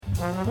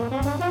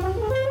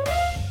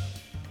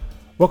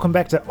Welcome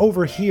back to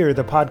overHERE,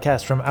 the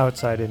podcast from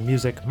Outside in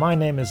Music. My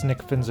name is Nick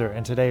Finzer,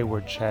 and today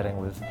we're chatting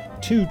with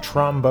two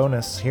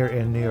trombonists here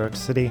in New York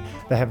City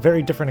that have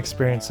very different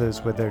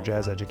experiences with their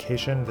jazz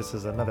education. This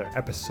is another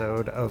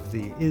episode of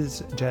the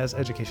Is Jazz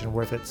Education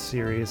Worth It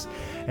series,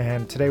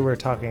 and today we're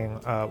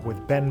talking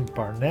with Ben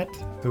Barnett,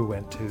 who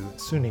went to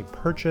SUNY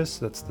Purchase.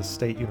 That's the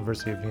State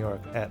University of New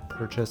York at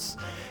Purchase,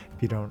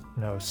 if you don't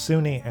know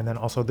SUNY, and then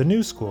also the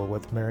New School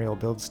with Mariel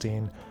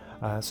Bildstein.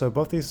 So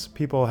both these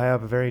people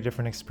have very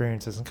different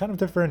experiences and kind of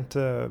different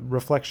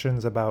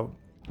reflections about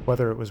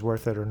whether it was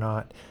worth it or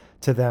not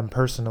to them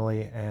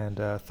personally, and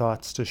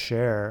thoughts to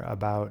share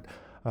about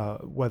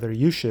whether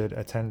you should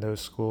attend those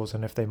schools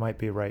and if they might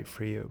be right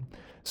for you.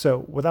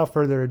 So without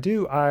further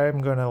ado, I'm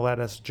going to let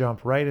us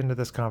jump right into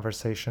this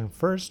conversation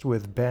first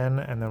with Ben,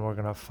 and then we're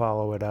going to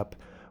follow it up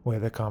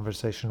with a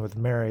conversation with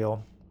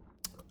Mariel.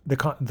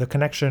 The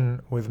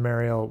connection with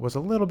Mariel was a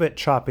little bit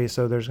choppy,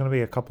 so there's going to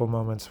be a couple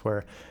moments where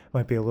it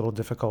might be a little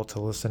difficult to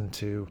listen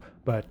to,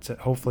 but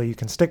hopefully you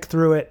can stick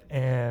through it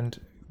and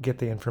get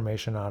the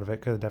information out of it,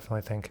 because I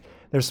definitely think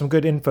there's some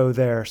good info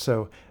there.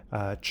 So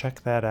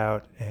check that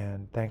out,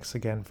 and thanks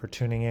again for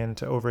tuning in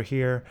to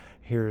overHERE.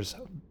 Here's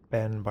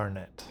Ben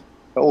Barnett.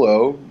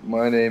 Hello,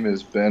 my name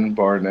is Ben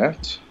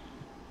Barnett.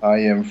 I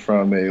am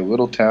from a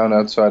little town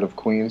outside of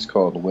Queens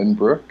called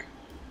Lynbrook.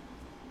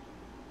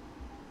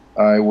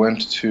 I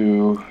went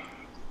to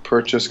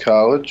Purchase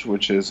College,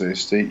 which is a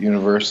state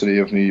university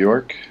of New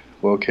York,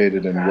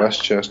 located in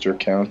Westchester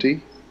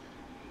County.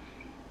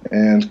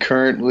 And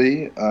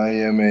currently, I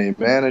am a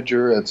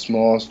manager at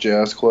Smalls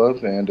Jazz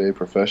Club and a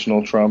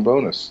professional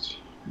trombonist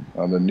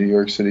on the New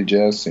York City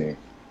jazz scene.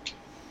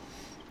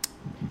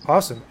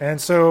 Awesome.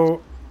 And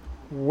so,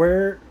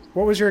 what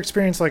was your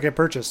experience like at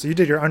Purchase? So you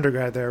did your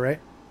undergrad there, right?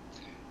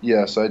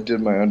 Yes, I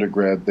did my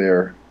undergrad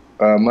there.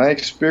 My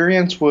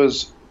experience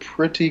was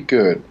pretty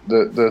good.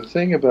 The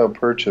thing about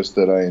Purchase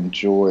that I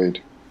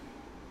enjoyed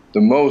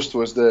the most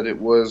was that it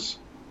was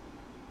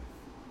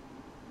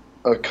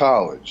a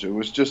college. It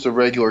was just a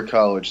regular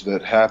college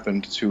that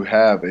happened to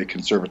have a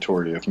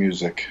conservatory of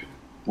music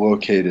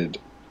located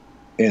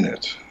in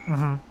it.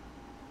 Mm-hmm.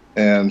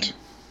 And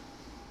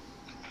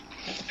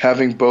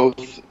having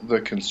both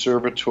the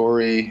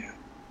conservatory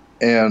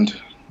and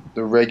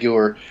the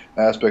regular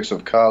aspects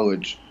of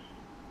college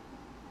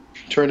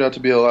turned out to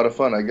be a lot of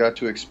fun. I got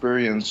to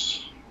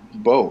experience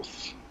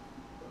both,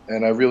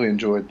 and I really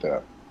enjoyed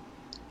that.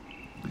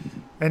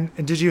 And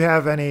did you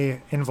have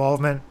any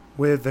involvement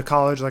with the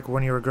college, like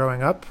when you were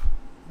growing up,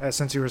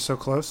 since you were so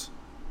close?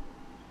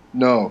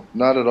 No,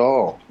 not at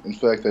all. In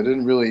fact, I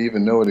didn't really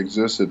even know it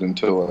existed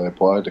until I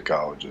applied to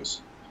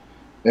colleges.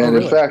 And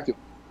really? In fact,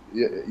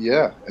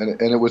 yeah,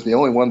 and it was the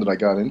only one that I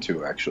got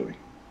into, actually.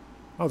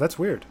 Oh, that's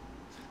weird.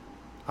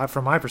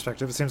 From my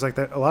perspective, it seems like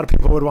that a lot of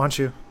people would want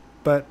you.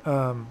 But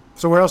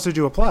so where else did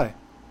you apply?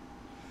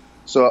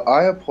 So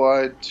I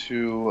applied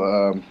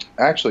to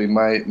actually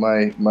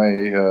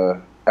my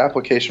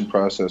application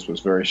process was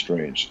very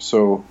strange.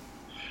 So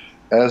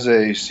as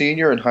a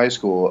senior in high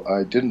school,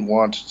 I didn't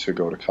want to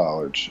go to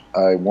college.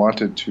 I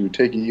wanted to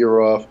take a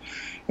year off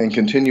and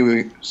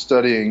continue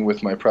studying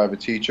with my private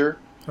teacher.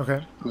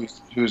 Okay.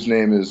 Whose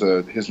name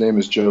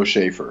is Joe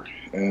Schaefer,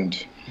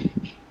 and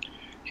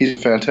he's a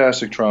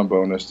fantastic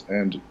trombonist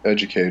and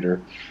educator.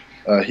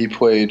 He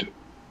played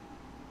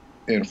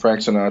in Frank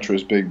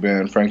Sinatra's big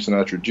band, Frank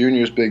Sinatra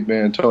Jr.'s big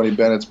band, Tony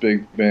Bennett's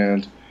big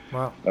band,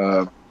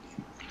 wow.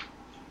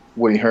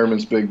 Woody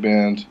Herman's big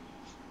band.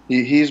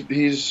 He's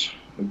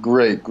a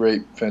great,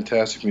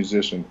 fantastic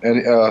musician,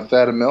 and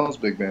Thad Amel's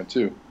big band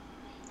too.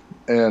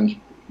 And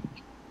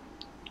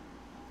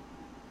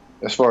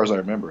as far as I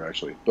remember,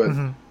 actually, but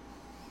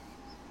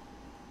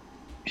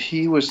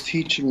he was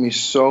teaching me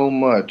so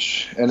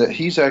much, and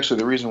he's actually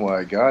the reason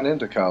why I got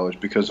into college,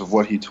 because of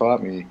what he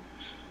taught me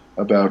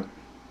about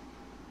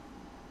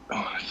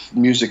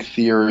music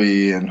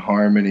theory and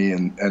harmony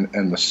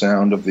and the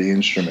sound of the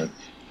instrument.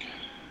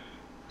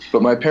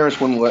 But my parents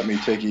wouldn't let me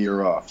take a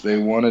year off. They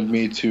wanted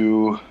me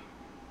to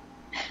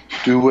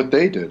do what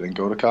they did and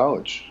go to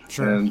college.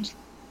 Sure. And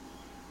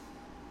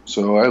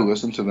so I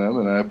listened to them,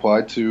 and I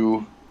applied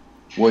to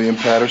William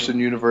Patterson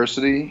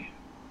University,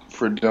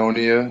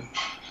 Fredonia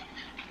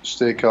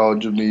State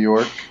College of New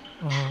York,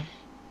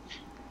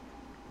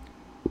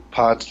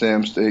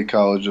 Potsdam State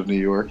College of New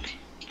York,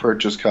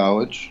 Purchase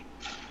College,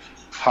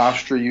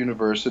 Hofstra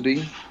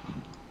University,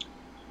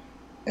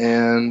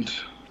 and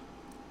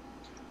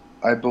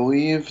I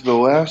believe the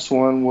last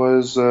one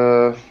was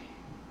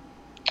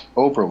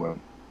Oberlin.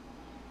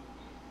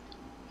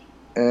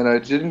 And I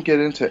didn't get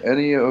into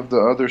any of the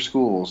other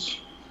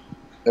schools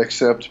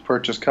except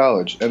Purchase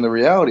College. And the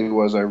reality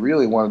was I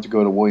really wanted to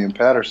go to William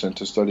Patterson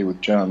to study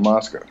with John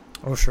Mosca.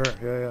 Oh, sure.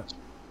 Yeah.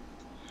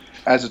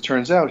 As it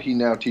turns out, he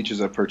now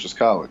teaches at Purchase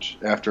College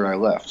after I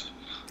left.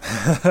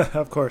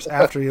 Of course,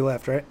 after you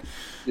left, right?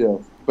 Yeah.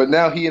 But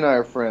now he and I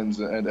are friends,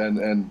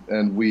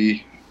 and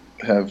we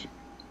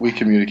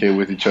communicate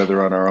with each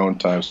other on our own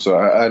time. So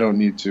I don't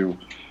need to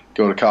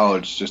go to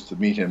college just to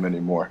meet him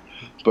anymore.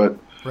 But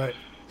Right.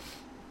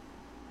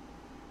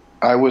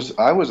 I was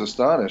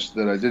astonished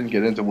that I didn't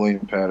get into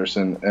William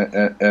Patterson,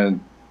 and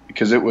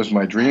because it was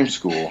my dream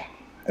school.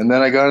 And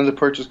then I got into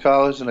Purchase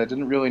College, and I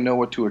didn't really know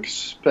what to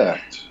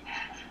expect.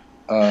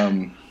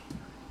 But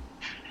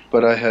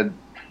I had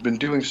been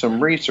doing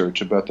some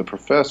research about the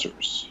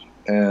professors,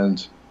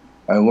 and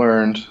I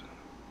learned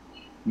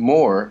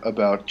more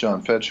about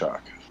John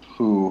Fedchock,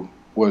 who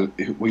was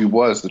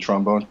the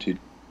trombone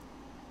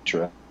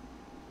teacher.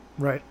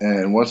 Right.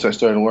 And once I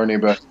started learning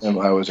about him,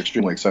 I was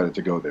extremely excited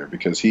to go there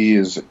because he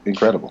is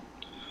incredible.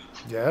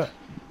 Yeah.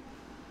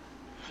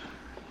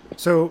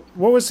 So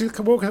what was kind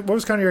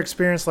of your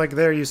experience like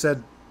there? You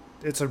said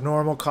it's a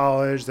normal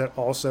college that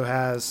also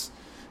has,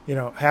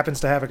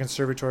 happens to have a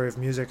conservatory of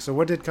music. So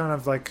what did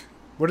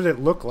it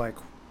look like?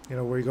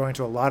 Were you going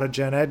to a lot of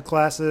gen ed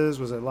classes?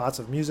 Was it lots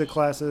of music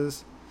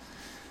classes?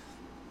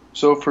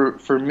 So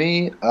for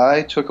me,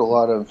 I took a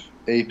lot of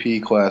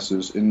AP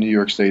classes in New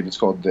York State. It's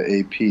called the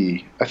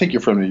AP. I think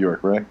you're from New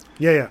York, right?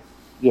 Yeah.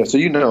 Yeah, so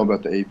you know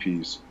about the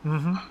APs.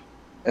 Mm-hmm.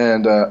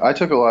 And I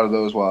took a lot of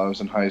those while I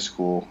was in high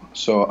school.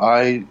 So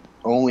I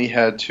only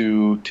had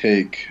to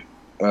take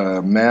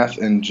math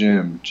and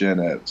gen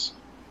eds.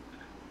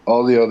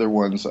 All the other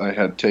ones I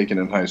had taken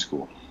in high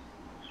school.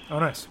 Oh,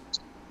 nice.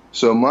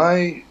 So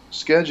my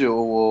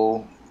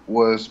schedule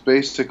was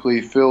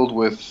basically filled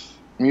with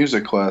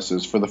music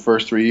classes for the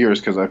first 3 years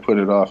because I put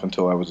it off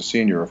until I was a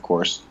senior, of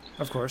course.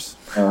 Of course.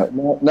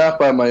 Not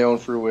by my own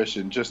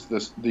fruition. Just the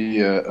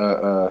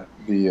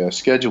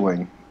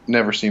scheduling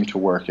never seemed to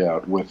work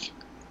out with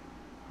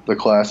the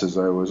classes.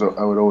 I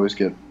would always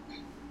get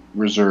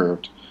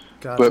reserved.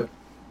 Gotcha. But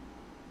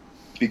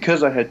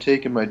because I had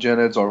taken my gen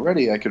eds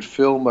already, I could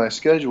fill my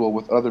schedule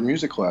with other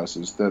music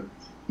classes that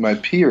my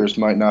peers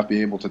might not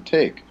be able to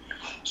take.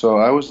 So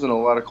I was in a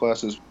lot of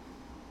classes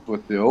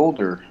with the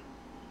older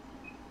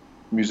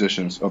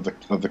musicians of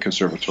the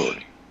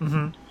conservatory.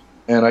 Mm-hmm.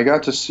 And I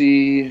got to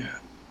see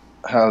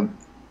how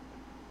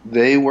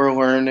they were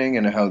learning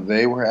and how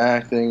they were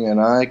acting,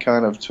 and I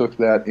kind of took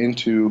that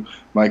into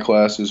my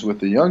classes with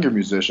the younger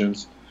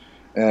musicians,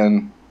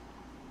 and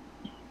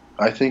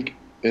I think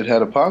it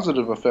had a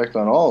positive effect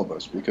on all of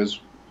us because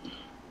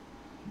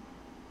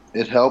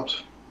it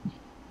helped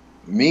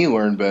me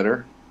learn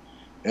better,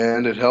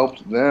 and it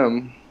helped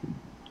them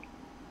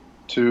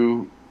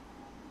to,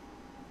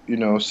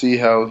 see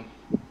how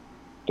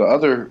the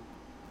other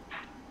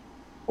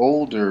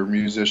older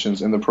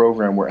musicians in the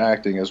program were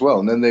acting as well.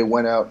 And then they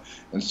went out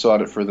and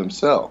sought it for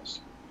themselves,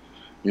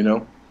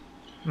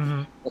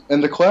 Mm-hmm.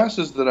 And the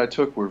classes that I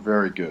took were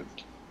very good.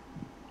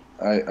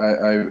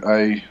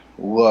 I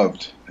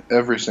loved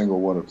every single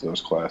one of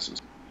those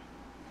classes.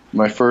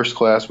 My first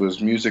class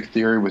was music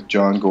theory with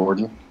John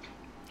Gordon.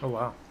 Oh,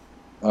 wow.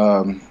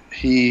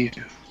 He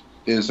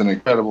is an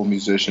incredible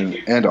musician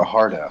and a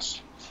hard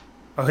ass.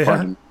 Oh,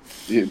 yeah?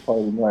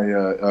 Pardon my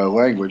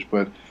language,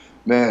 but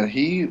man,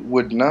 he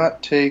would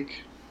not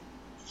take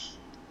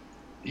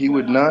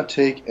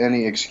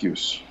any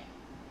excuse.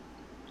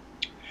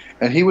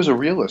 And he was a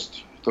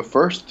realist. The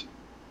first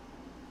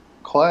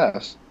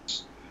class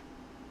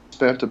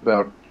spent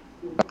about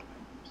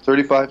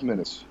 35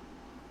 minutes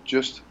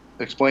just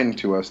explaining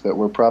to us that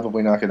we're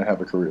probably not going to have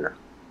a career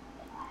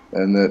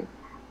and that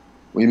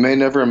we may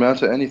never amount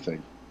to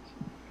anything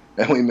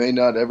and we may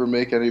not ever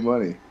make any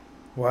money.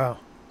 Wow.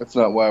 That's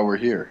not why we're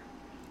here.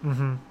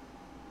 Mm-hmm.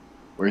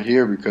 We're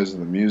here because of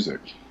the music,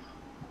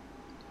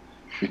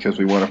 because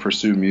we want to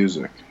pursue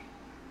music.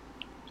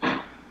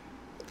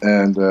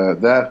 And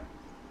that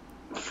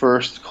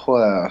first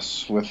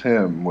class with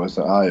him was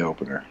an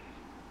eye-opener.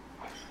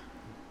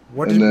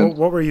 What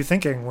were you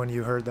thinking when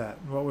you heard that?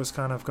 What was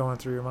kind of going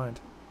through your mind?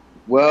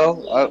 Well,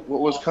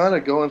 what was kind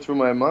of going through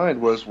my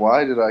mind was,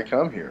 why did I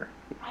come here?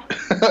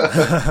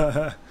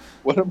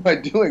 What am I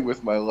doing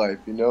with my life?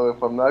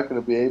 If I'm not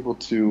going to be able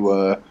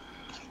to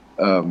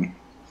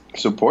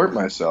support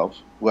myself,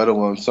 let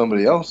alone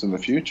somebody else in the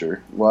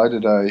future, why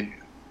did I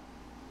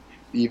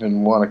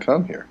even want to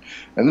come here?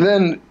 And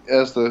then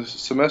as the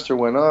semester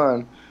went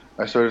on,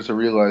 I started to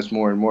realize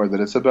more and more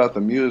that it's about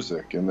the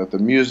music, and that the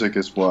music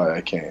is why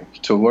I came,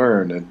 to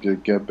learn and to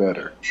get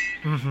better.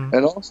 Mm-hmm.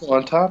 And also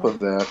on top of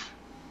that,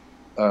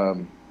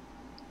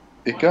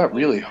 it got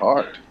really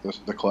hard,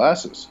 the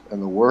classes and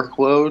the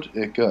workload.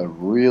 It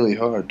got really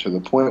hard to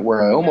the point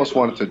where I almost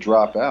wanted to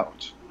drop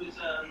out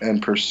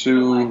and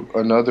pursue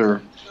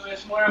another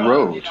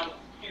road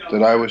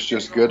that I was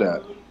just good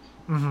at.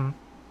 Mm-hmm.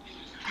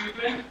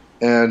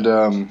 And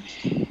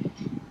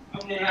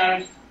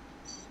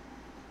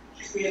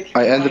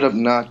I ended up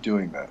not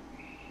doing that.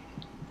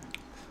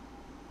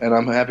 And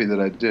I'm happy that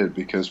I did,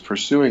 because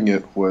pursuing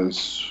it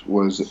was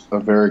a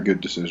very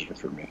good decision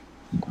for me.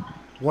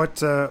 What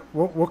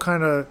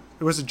kind of,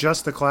 was it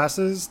just the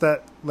classes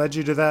that led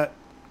you to that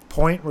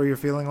point where you're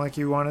feeling like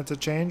you wanted to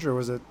change, or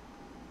was it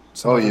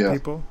some other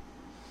people?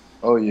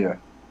 Oh, yeah.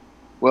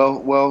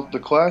 Well, the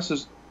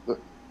classes,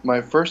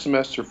 my first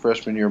semester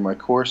freshman year, my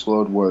course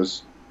load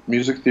was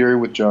music theory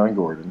with John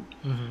Gordon.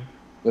 Mm-hmm.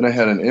 Then I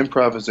had an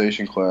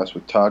improvisation class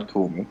with Todd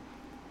Kuhlman.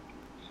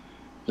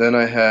 Then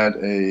I had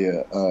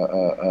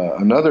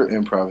another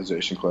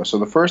improvisation class. So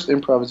the first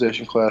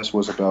improvisation class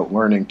was about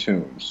learning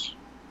tunes.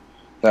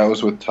 That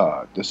was with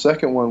Todd. The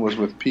second one was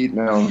with Pete,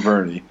 Mal, and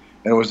Vernie,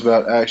 and it was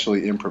about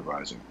actually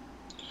improvising.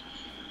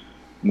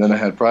 And then I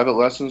had private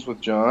lessons with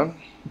John.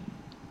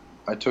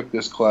 I took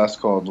this class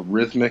called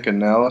Rhythmic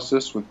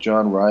Analysis with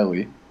John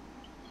Riley.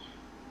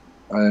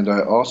 And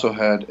I also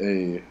had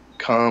a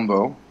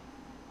combo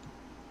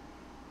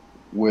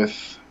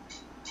with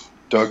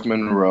Doug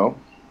Monroe.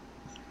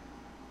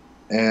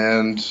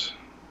 And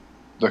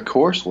the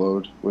course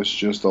load was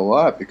just a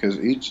lot because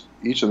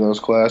each of those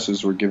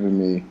classes were giving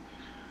me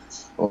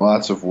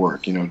lots of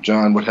work. You know,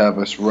 John would have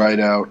us write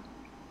out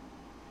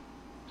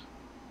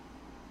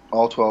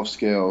all 12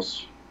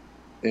 scales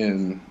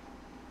in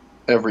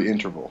every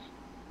interval.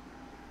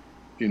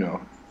 You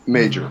know,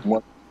 major,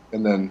 one,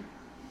 and then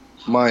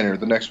minor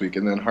the next week,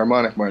 and then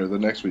harmonic minor the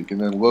next week, and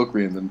then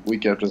Locrian the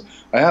week after.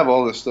 I have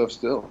all this stuff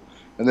still.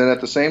 And then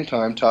at the same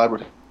time, Todd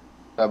would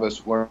have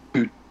us learn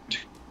two.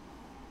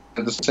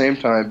 At the same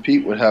time,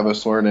 Pete would have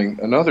us learning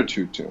another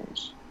two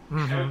tunes.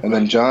 Mm-hmm. And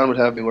then John would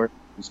have me learn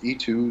his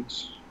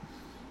etudes.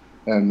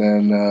 And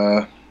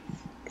then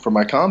for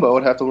my combo,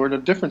 I'd have to learn a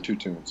different two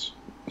tunes.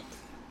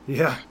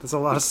 Yeah, that's a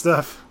lot of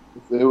stuff.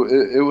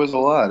 It was a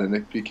lot, and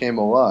it became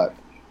a lot.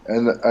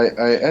 And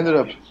I ended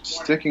up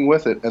sticking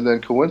with it. And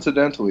then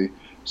coincidentally,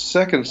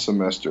 second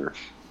semester,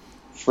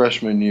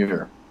 freshman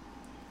year,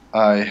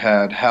 I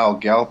had Hal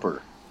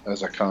Galper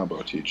as a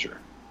combo teacher.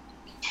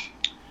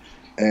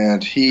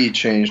 And he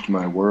changed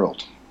my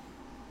world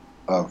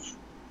of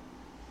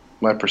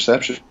my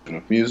perception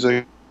of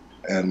music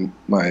and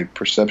my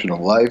perception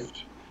of life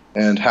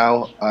and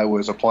how I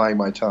was applying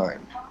my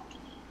time.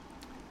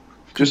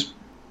 Just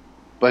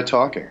by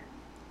talking.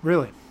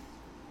 Really?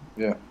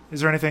 Yeah.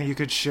 Is there anything you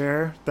could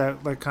share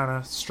that like kind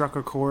of struck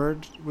a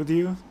chord with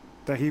you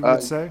that he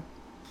would say?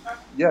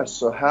 Yes.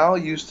 So Hal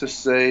used to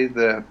say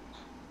that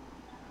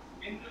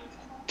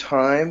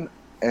time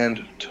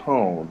and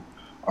tone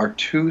are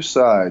two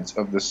sides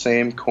of the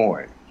same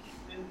coin.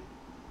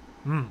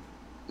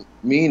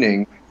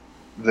 Meaning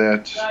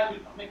that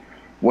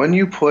when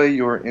you play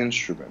your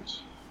instrument,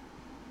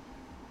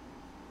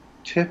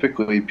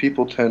 typically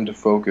people tend to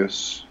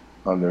focus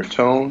on their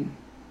tone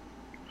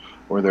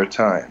or their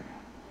time.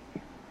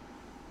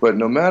 But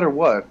no matter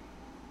what,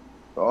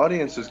 the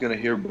audience is going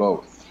to hear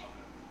both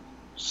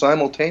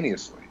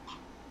simultaneously.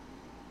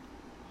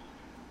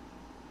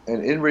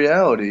 And in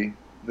reality,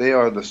 they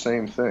are the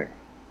same thing.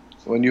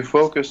 When you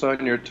focus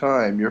on your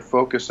time, you're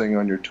focusing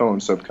on your tone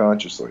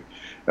subconsciously.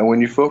 And when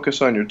you focus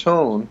on your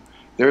tone,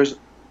 there's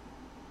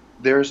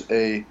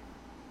a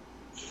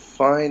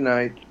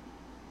finite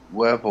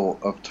level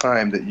of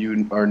time that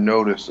you are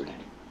noticing.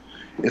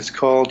 It's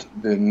called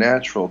the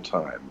natural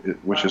time,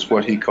 which is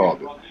what he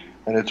called it.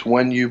 And it's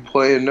when you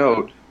play a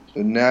note,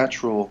 the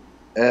natural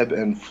ebb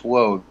and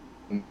flow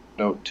the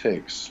note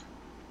takes.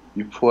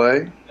 You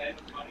play,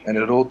 and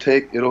it'll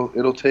take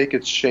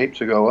its shape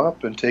to go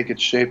up, and take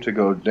its shape to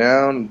go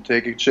down, and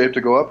take its shape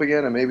to go up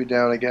again, and maybe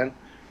down again.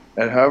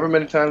 And however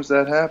many times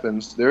that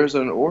happens, there's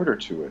an order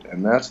to it,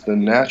 and that's the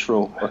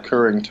natural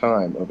occurring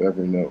time of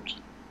every note.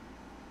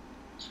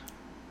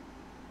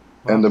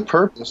 Wow. And the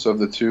purpose of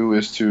the two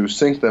is to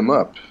sync them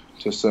up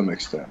to some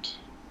extent.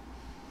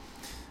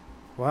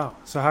 Wow.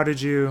 So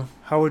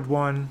how would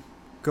one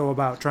go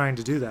about trying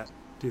to do that,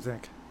 do you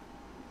think?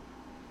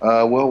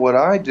 Well, what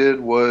I did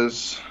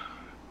was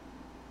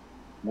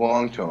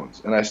long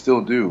tones, and I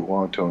still do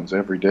long tones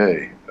every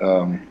day.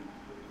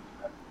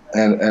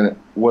 And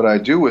what I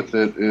do with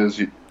it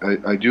is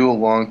I do a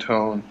long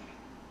tone,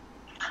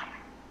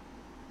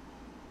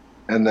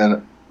 and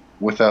then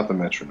without the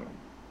metronome,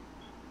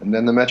 and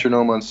then the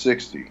metronome on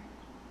 60,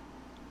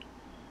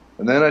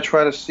 and then I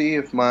try to see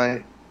if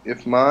my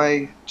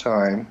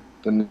time,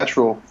 the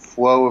natural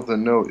flow of the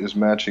note, is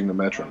matching the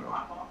metronome.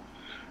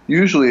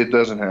 Usually it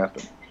doesn't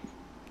happen,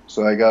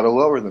 so I got to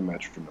lower the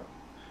metronome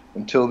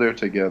until they're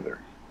together.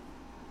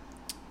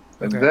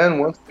 And then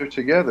once they're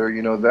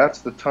together, that's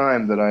the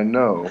time that I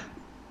know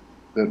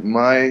that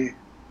my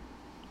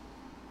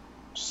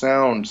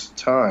sound's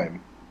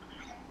time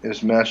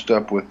is matched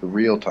up with the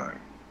real time.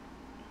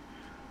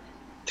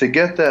 To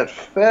get that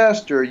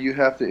faster, you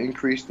have to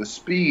increase the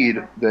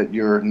speed that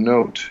your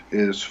note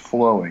is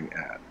flowing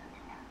at,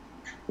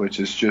 which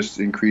is just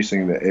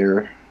increasing the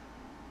air,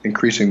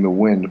 increasing the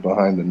wind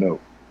behind the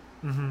note.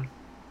 Mm-hmm.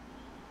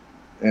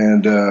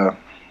 And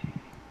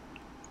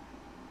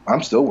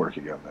I'm still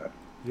working on that.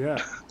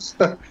 Yeah. It's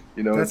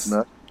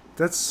not.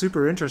 That's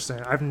super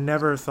interesting. I've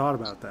never thought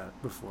about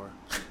that before.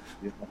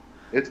 Yeah.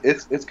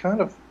 It's kind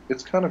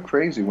of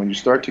crazy when you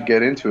start to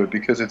get into it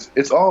because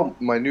it's all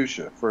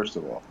minutia. First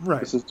of all,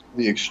 right. This is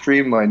the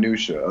extreme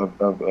minutia of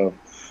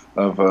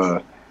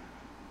the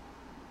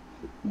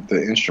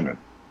instrument,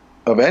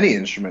 of any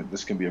instrument.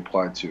 This can be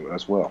applied to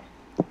as well,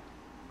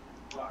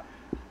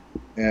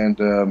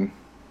 and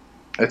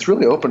it's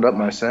really opened up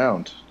my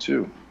sound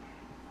too.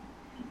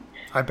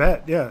 I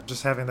bet, yeah.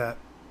 Just having that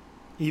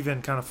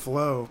even kind of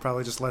flow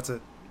probably just lets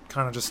it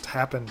kind of just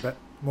happen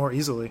more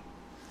easily.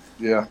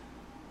 Yeah.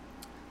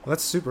 Well,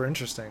 that's super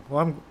interesting.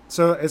 Well,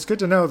 so it's good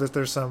to know that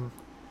there's some.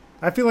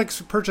 I feel like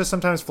purchase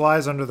sometimes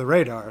flies under the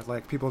radar.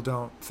 Like people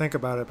don't think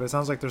about it, but it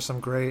sounds like there's some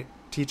great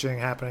teaching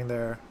happening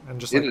there, and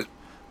just It like is.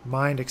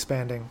 mind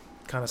expanding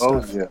kind of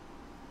Oh stuff. yeah.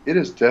 It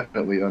is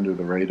definitely under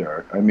the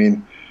radar. I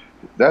mean,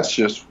 that's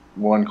just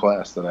one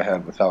class that I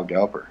had with Hal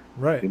Galper.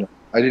 Right. You know,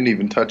 I didn't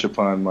even touch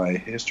upon my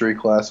history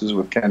classes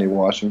with Kenny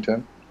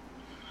Washington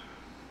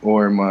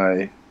or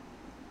my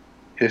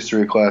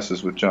history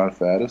classes with John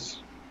Faddis.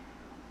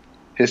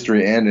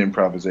 History and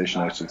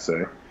improvisation, I should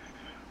say,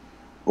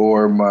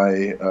 or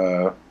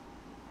my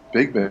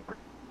big band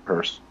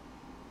rehearsal.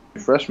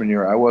 Freshman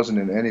year, I wasn't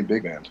in any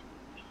big band.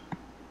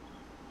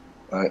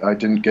 I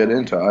didn't get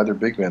into either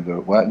big band, the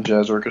Latin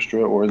Jazz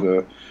Orchestra or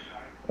the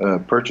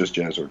Purchase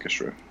Jazz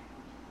Orchestra.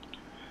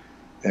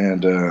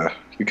 And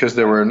because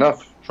there were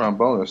enough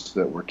trombonists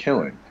that were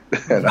killing,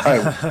 and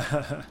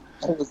I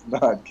was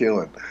not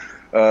killing.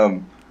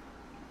 Um,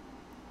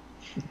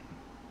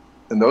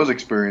 and those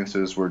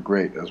experiences were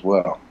great as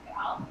well.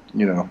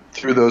 You know,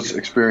 through those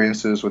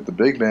experiences with the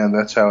big band,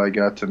 that's how I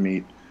got to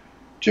meet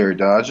Jerry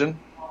Dodgen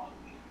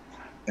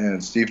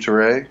and Steve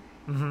Teray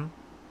Mm-hmm.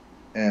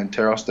 and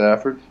Terrell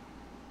Stafford.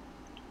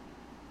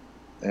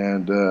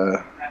 And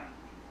I'm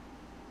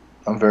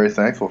very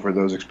thankful for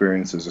those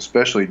experiences,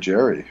 especially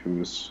Jerry,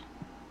 who's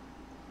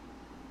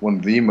one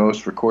of the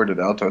most recorded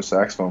alto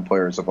saxophone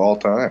players of all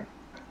time.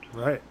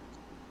 Right.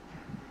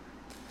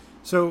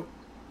 So,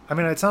 I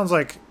mean, it sounds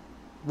like,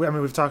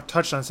 we've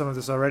touched on some of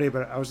this already,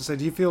 but I was to say,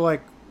 do you feel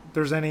like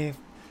there's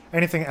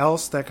anything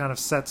else that kind of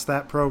sets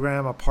that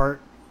program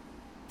apart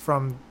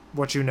from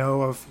what you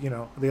know of,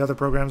 the other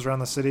programs around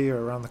the city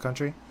or around the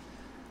country?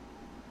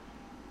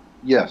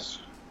 Yes.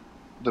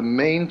 The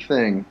main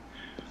thing,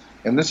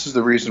 and this is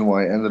the reason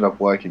why I ended up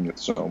liking it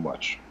so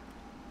much,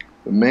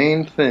 the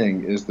main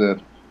thing is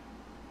that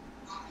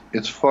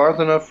it's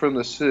far enough from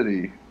the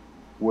city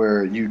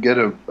where you get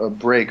a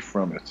break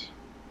from it,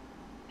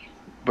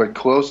 but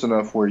close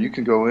enough where you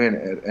can go in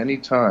at any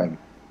time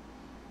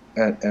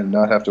and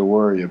not have to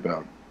worry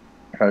about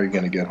how you're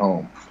going to get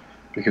home,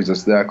 because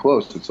it's that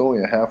close. It's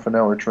only a half an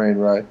hour train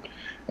ride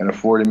and a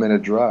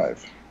 40-minute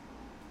drive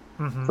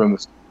Mm-hmm. from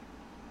the.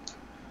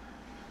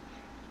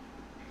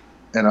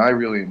 And I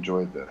really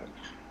enjoyed that.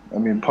 I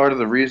mean, part of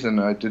the reason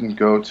I didn't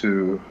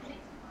even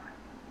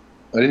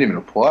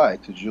apply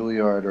to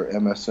Juilliard or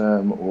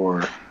MSM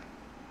or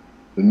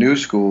the new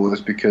school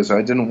is because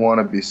I didn't want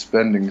to be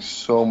spending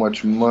so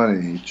much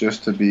money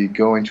just to be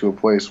going to a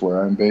place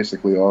where I'm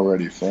basically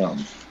already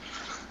from.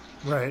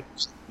 Right.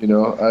 You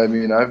know, I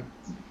mean, I've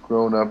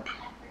grown up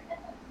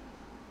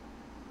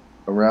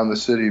around the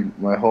city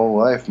my whole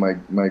life.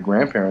 My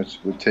grandparents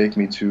would take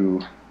me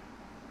to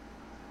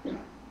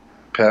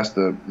past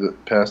the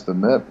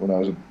Met when I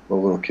was a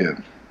little kid.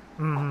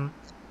 Mm-hmm.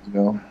 You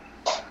know,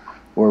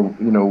 or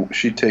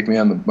she'd take me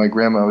on my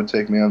grandma would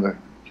take me on the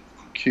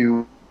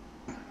Q.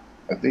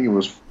 I think it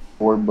was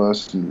Ford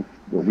bus, and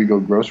we go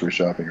grocery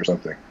shopping or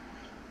something.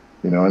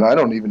 And I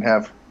don't even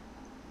have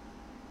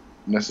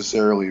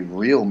necessarily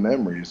real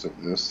memories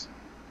of this.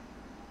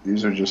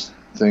 These are just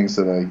things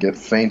that I get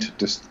faint,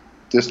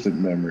 distant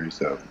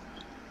memories of.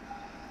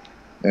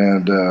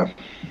 And I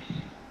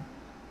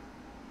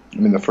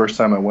mean, the first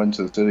time I went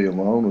to the city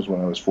alone was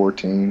when I was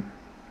 14.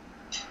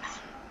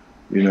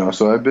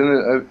 So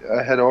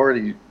I had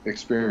already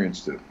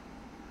experienced it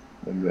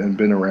and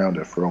been around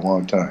it for a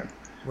long time.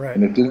 Right.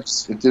 And it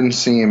didn't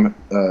seem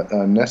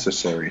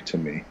necessary to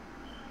me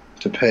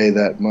to pay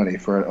that money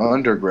for an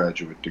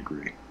undergraduate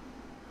degree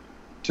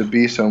to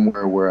be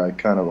somewhere where I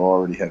kind of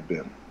already had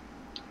been.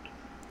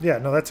 Yeah,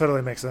 no, that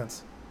totally makes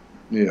sense.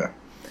 Yeah.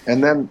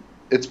 And then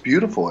it's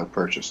beautiful at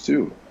Purchase,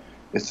 too.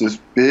 It's this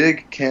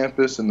big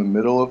campus in the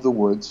middle of the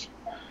woods,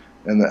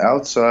 and the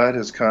outside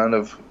is kind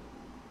of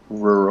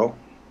rural.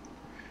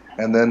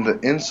 And then the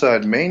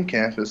inside main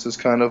campus is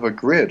kind of a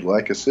grid,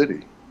 like a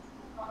city.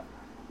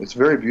 It's a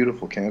very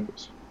beautiful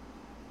campus.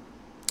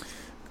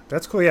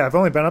 That's cool. Yeah, I've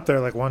only been up there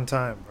like one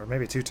time, or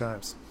maybe two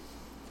times.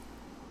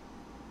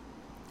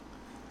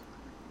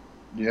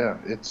 Yeah,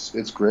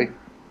 it's great.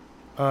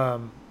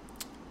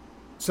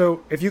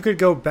 So if you could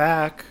go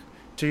back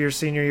to your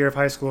senior year of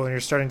high school and you're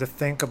starting to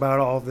think about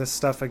all this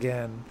stuff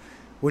again,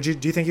 do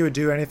you think you would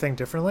do anything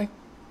differently?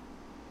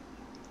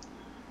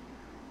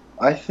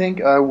 I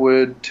think I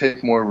would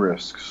take more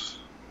risks,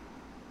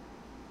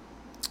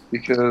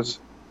 because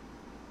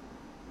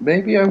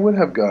maybe I would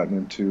have gotten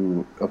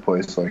into a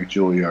place like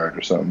Juilliard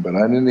or something, but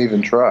I didn't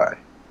even try.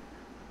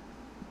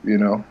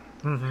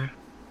 Mm-hmm.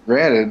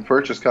 Granted,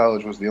 Purchase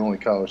College was the only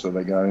college that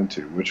I got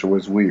into, which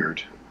was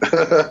weird.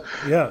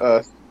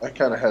 Yeah. I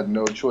kind of had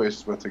no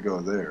choice but to go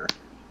there.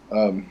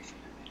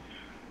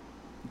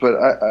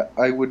 But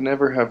I would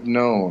never have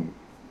known,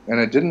 and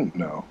I didn't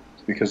know,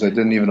 because I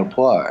didn't even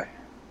apply.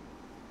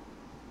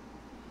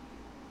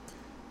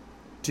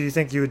 Do you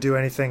think you would do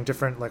anything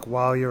different, like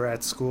while you were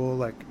at school,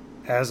 like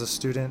as a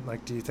student?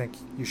 Like, do you think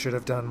you should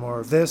have done more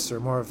of this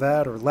or more of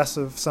that or less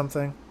of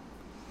something?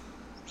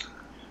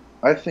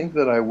 I think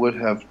that I would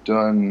have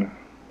done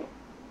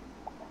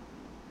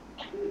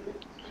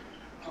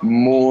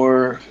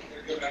more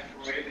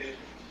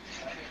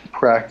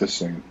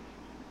practicing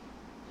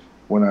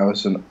when I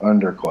was an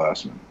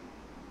underclassman,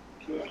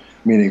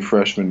 meaning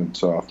freshman and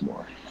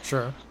sophomore.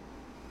 Sure.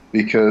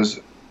 Because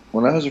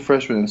when I was a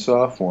freshman and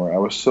sophomore, I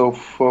was so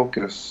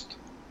focused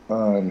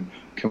on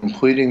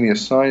completing the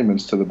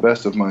assignments to the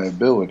best of my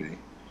ability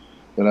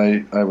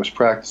that I was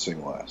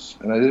practicing less.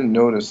 And I didn't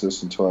notice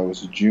this until I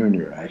was a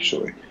junior,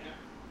 actually.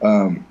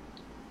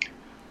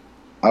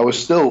 I was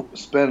still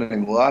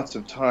spending lots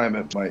of time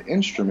at my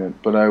instrument,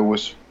 but I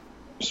was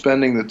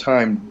spending the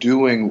time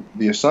doing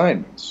the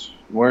assignments,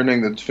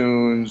 learning the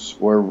tunes,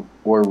 or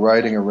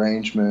writing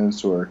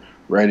arrangements, or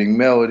writing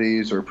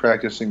melodies, or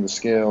practicing the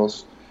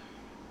scales.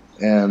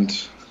 And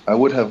I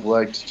would have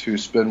liked to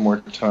spend more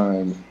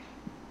time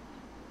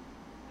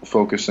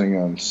focusing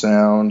on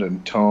sound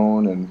and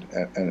tone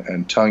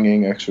and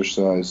tonguing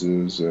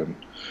exercises and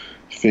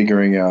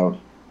figuring out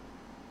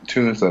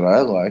tunes that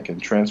I like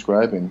and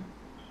transcribing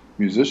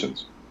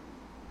musicians.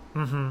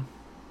 Mm-hmm.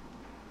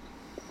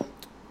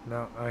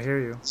 No, I hear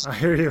you. I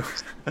hear you.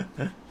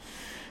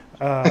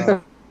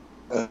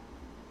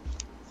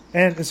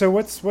 And so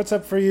what's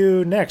up for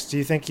you next? Do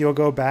you think you'll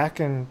go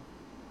back and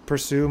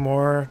pursue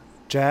more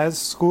jazz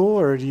school,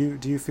 or do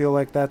you feel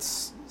like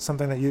that's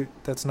something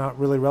that's not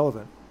really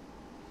relevant?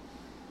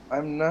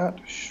 I'm not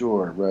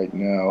sure right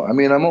now. I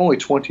mean, I'm only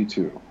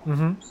 22.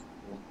 Mm-hmm.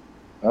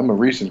 I'm a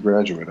recent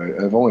graduate.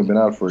 I've only been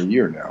out for a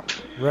year now.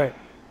 Right.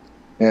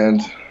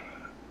 And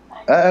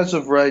as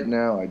of right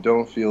now, I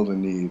don't feel the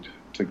need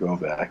to go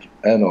back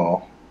at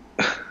all.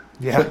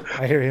 Yeah,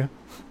 I hear you.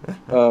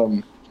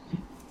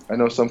 I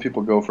know some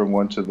people go from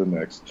one to the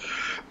next.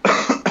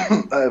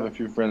 I have a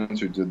few friends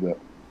who did that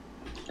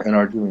and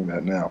are doing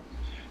that now.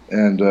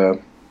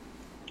 And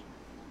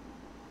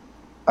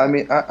I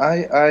mean,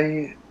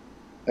 I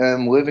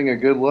am living a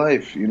good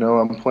life. You know,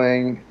 I'm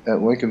playing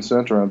at Lincoln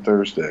Center on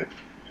Thursday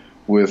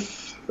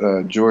with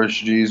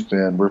George G's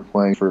band. We're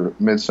playing for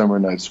Midsummer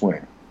Night's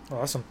Swing.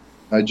 Awesome.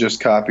 I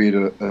just copied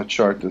a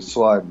chart that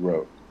Slide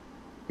wrote.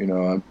 You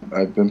know,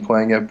 I've been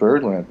playing at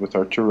Birdland with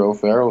Arturo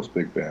O'Farrell's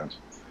big band.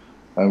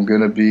 I'm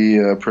going to be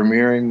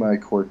premiering my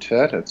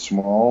quartet at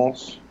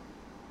Smalls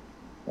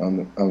on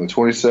the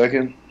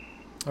 22nd.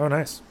 Oh,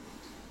 nice.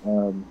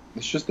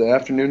 It's just the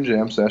afternoon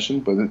jam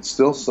session, but it's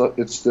still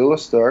a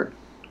start,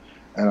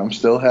 and I'm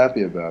still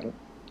happy about it.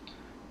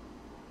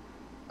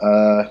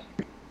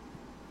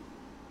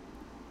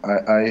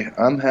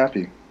 I'm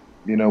happy,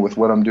 you know, with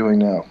what I'm doing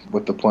now,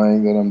 with the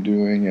playing that I'm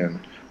doing, and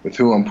with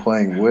who I'm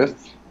playing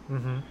with.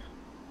 Mm-hmm.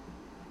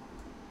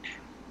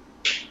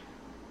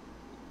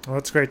 Well,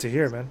 that's great to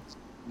hear, man.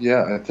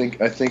 Yeah, I think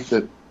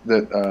that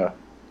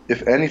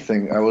if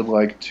anything, I would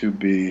like to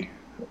be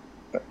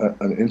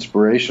an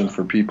inspiration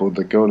for people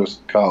that go to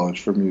college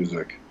for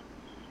music,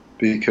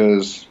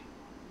 because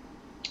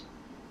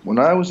when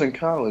I was in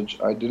college,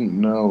 I didn't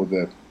know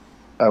that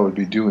I would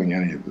be doing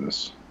any of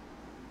this.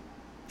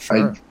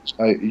 Sure.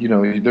 You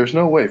know, there's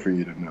no way for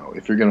you to know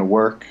if you're going to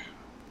work,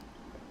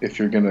 if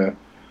you're going to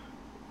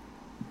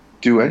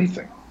do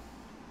anything.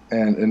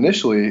 And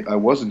initially, I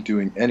wasn't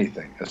doing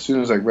anything. As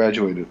soon as I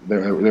graduated,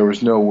 there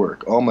was no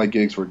work. All my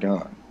gigs were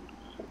gone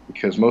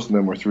because most of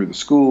them were through the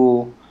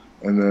school,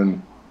 and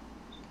then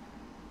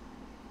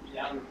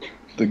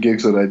the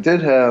gigs that I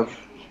did have,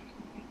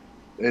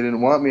 they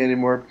didn't want me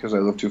anymore because I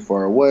lived too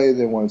far away.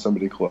 They wanted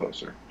somebody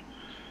closer.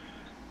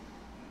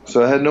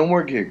 So I had no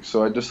more gigs.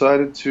 So I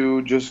decided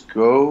to just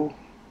go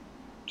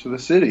to the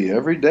city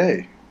every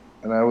day.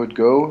 And I would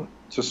go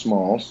to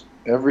Smalls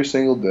every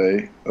single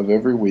day of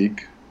every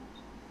week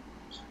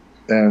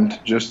and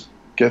just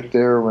get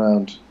there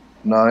around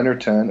 9 or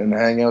 10 and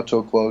hang out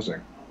till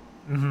closing.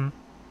 Mm-hmm.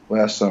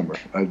 Last summer,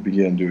 I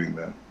began doing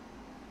that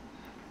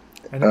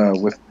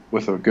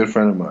with a good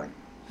friend of mine.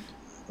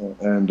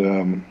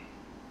 And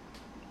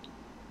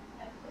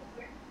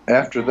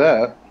after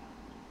that,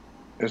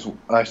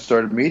 I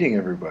started meeting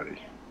everybody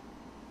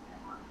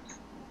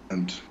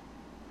and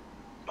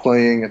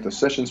playing at the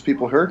sessions.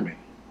 People heard me,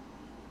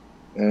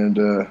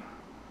 and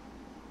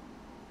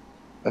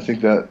I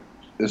think that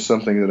is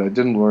something that I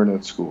didn't learn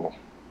at school.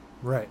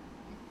 Right.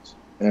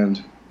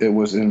 And it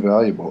was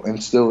invaluable,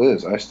 and still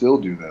is. I still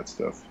do that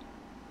stuff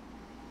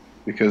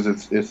because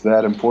it's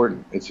that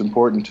important. It's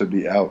important to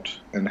be out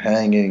and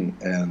hanging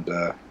and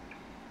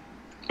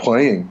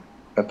playing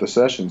at the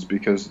sessions,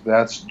 because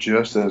that's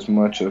just as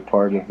much a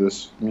part of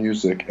this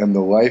music and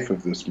the life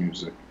of this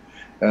music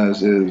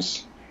as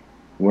is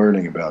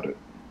learning about it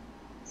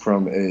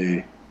from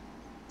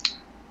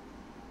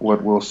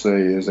what we'll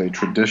say is a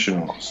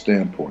traditional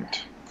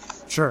standpoint.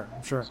 Sure.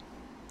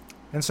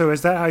 And so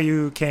is that how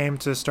you came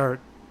to start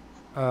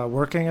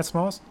working at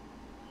Smalls?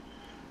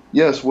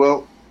 Yes,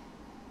 well,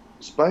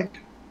 Spike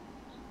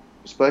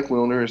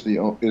Wilner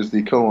is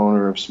the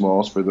co-owner of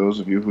Smalls, for those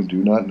of you who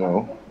do not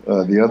know.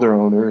 The other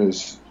owner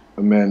is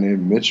a man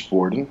named Mitch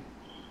Borden,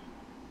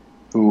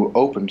 who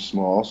opened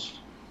Smalls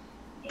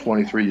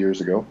 23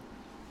 years ago.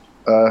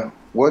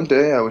 One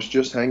day I was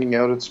just hanging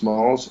out at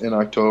Smalls in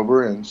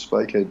October, and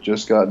Spike had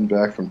just gotten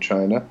back from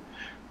China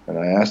And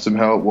I asked him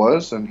how it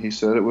was, and he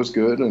said it was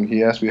good. And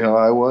he asked me how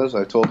I was.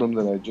 I told him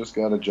that I just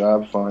got a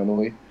job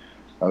finally.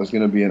 I was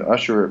going to be an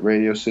usher at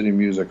Radio City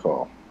Music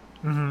Hall.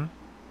 Mm-hmm.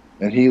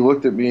 And he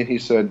looked at me and he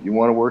said, "You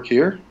want to work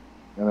here?"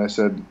 And I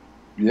said,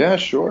 "Yeah,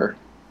 sure.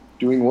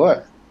 Doing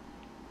what?"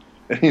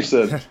 And he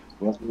said,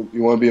 "Well,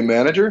 you want to be a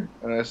manager?"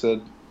 And I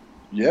said,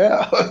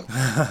 "Yeah."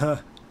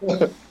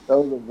 That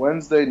was a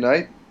Wednesday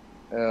night.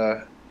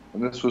 And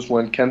this was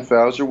when Ken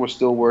Fauser was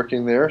still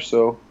working there,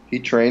 so he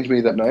trained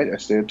me that night. I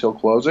stayed until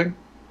closing.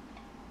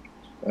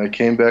 I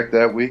came back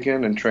that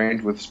weekend and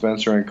trained with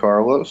Spencer and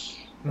Carlos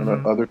and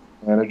other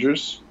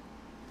managers.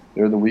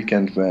 They're the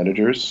weekend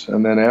managers.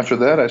 And then after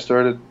that, I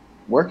started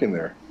working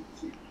there.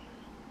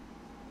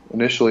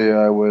 Initially,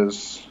 I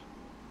was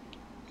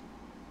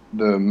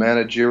the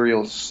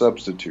managerial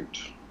substitute.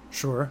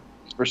 Sure.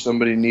 If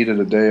somebody needed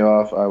a day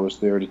off, I was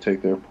there to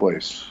take their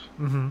place.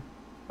 Mm-hmm.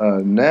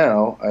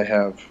 Now I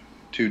have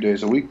 2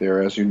 days a week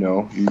there, as you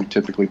know. You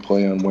typically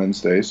play on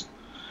Wednesdays.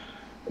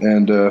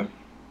 And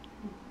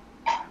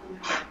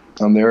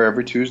I'm there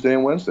every Tuesday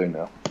and Wednesday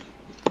now.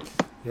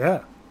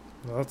 Yeah.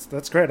 Well,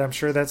 that's great. I'm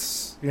sure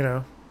that's,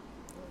 well,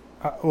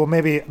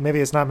 maybe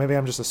it's not. Maybe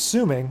I'm just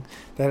assuming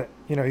that,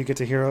 you get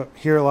to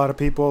hear a lot of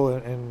people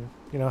and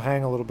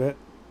hang a little bit.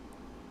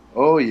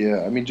 Oh,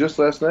 yeah. I mean, just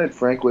last night,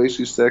 Frank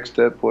Lacey's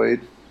sextet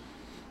played.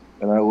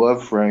 And I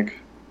love Frank.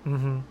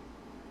 Mm-hmm.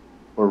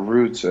 Or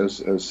Roots,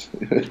 as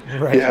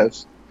right.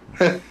 Yes,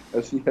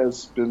 as he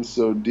has been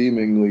so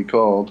deemingly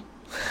called.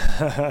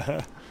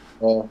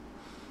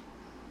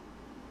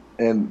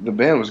 And the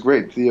band was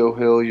great. Theo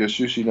Hill,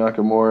 Yasushi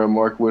Nakamura,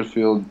 Mark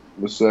Whitfield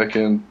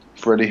II,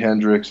 Freddie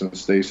Hendricks, and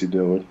Stacy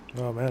Dillard.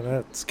 Oh, man,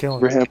 that's killing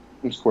Abraham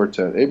Burton's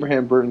Quartet.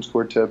 Abraham Burton's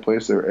Quartet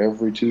plays there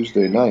every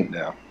Tuesday night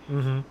now.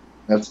 Mm-hmm.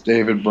 That's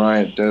David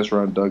Bryant,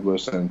 Desron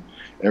Douglas, and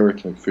Eric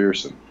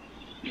McPherson.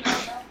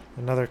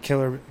 Another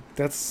killer.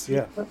 That's,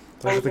 yeah,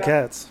 those are the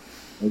cats.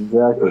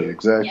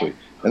 Exactly.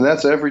 And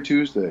that's every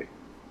Tuesday.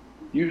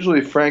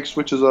 Usually Frank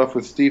switches off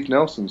with Steve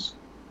Nelson's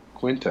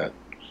quintet,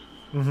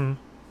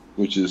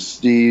 which is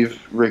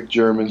Steve, Rick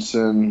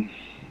Germanson,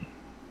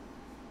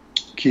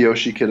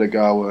 Kiyoshi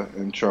Kitagawa,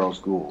 and Charles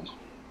Gould.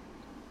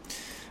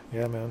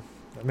 Yeah, man.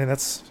 I mean,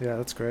 that's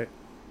great.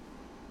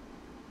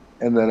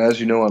 And then, as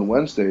you know, on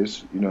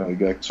Wednesdays, you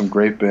got some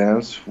great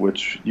bands,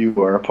 which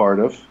you are a part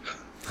of.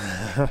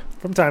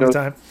 From time to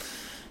time.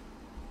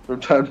 From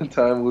time to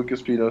time,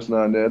 Lucas Pinos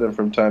Non-Ed, and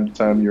from time to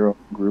time, your own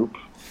group.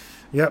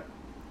 Yep.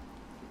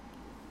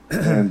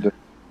 And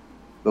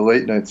the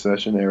late night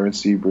session, Aaron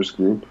Sieber's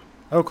group.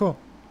 Oh, cool.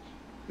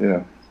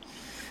 Yeah.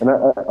 And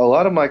a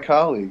lot of my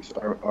colleagues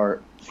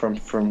are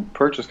from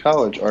Purchase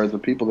College are the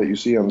people that you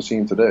see on the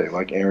scene today,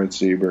 like Aaron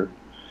Sieber,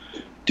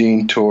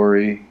 Dean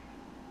Torrey,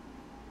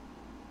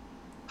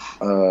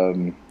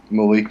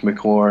 Malik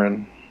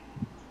McLaurin,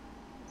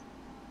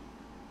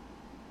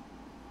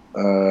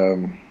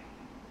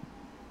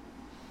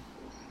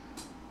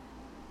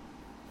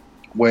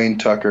 Wayne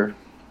Tucker.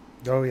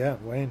 Oh, yeah,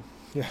 Wayne.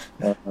 Yeah.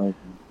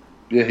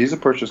 Yeah, he's a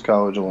Purchase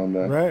College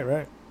alumni.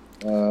 Right.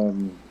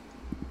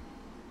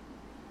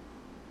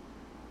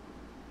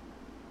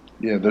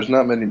 Yeah, there's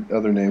not many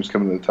other names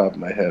coming to the top of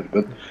my head,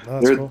 but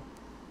that's cool.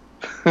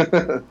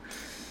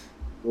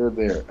 They're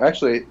there.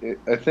 Actually,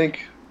 I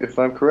think, if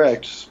I'm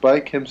correct,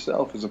 Spike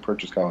himself is a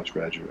Purchase College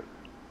graduate.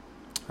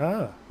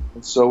 Ah.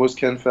 And so was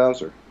Ken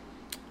Fauser.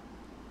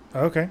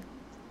 Okay.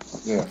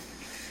 Yeah.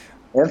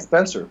 And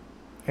Spencer.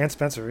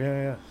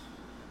 Yeah.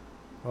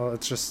 Well,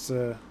 it's just,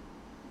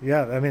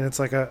 yeah, I mean, it's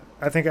like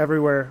I think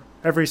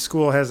every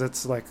school has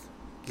its, like,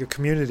 your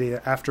community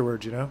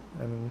afterwards,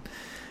 and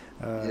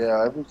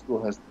yeah, every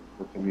school has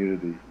a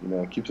community,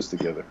 it keeps us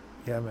together.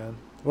 Yeah, man.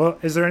 Well,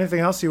 is there anything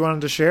else you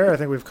wanted to share? I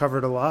think we've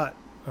covered a lot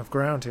of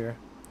ground here.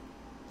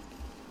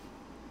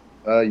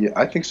 Yeah,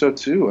 I think so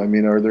too. I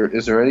mean,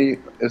 is there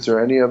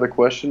any other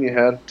question you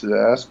had to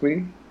ask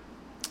me?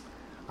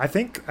 I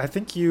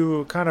think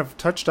you kind of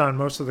touched on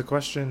most of the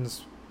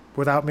questions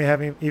without me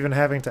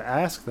having to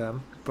ask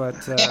them, but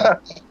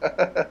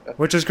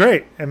which is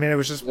great. I mean, it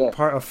was just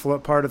part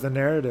of the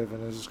narrative,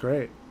 and it was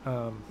great.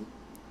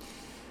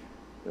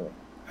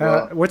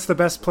 What's the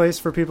best place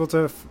for people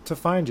to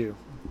find you?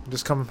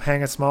 Just come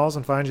hang at Smalls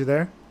and find you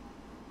there?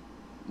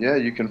 Yeah,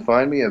 you can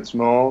find me at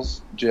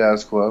Smalls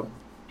Jazz Club,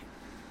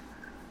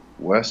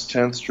 West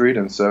 10th Street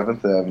and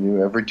 7th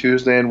Avenue, every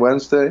Tuesday and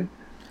Wednesday.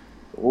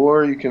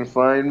 Or you can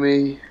find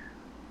me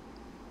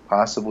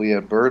possibly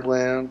at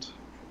Birdland,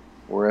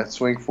 or at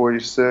Swing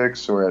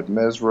 46, or at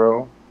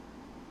Mesro.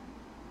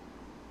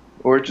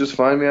 Or just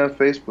find me on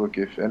Facebook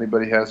if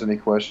anybody has any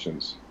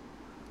questions.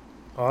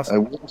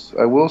 Awesome.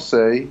 I will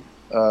say,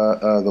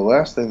 the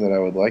last thing that I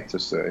would like to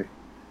say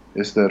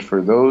is that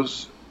for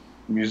those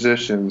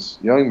musicians,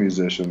 young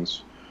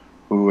musicians,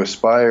 who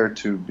aspire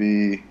to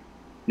be,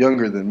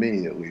 younger than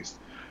me at least,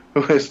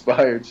 who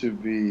aspire to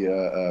be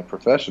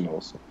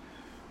professionals,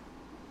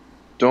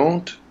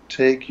 don't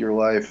take your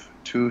life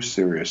too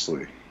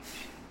seriously,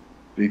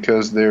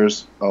 because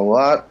there's a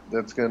lot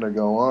that's going to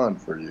go on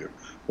for you,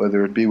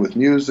 whether it be with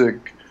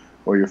music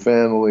or your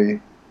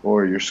family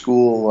or your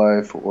school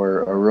life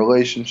or a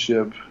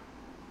relationship,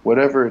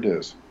 whatever it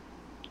is.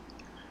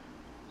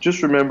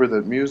 Just remember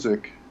that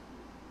music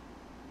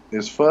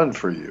is fun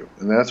for you,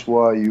 and that's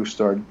why you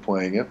started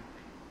playing it,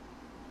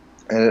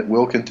 and it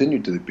will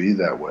continue to be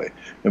that way,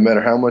 no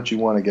matter how much you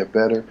want to get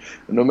better,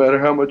 and no matter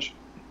how much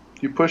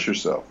you push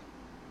yourself.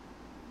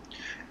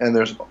 And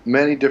there's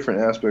many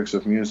different aspects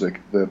of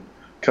music that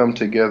come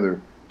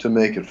together to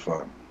make it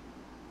fun.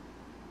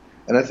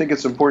 And I think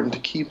it's important to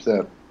keep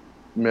that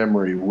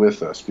memory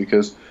with us,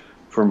 because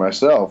for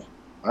myself,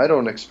 I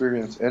don't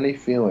experience any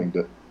feeling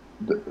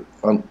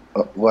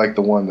like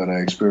the one that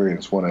I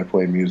experience when I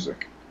play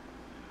music.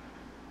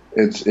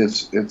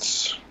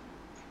 It's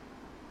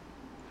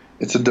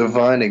a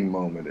divining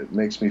moment. It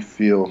makes me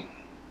feel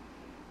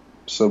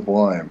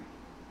sublime,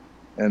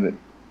 and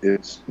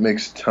it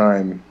makes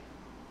time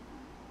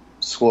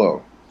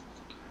slow.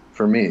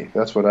 For me,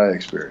 that's what I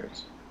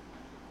experience.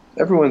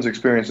 Everyone's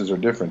experiences are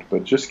different,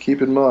 but just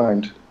keep in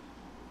mind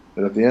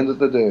that at the end of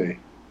the day,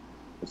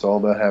 it's all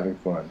about having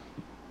fun.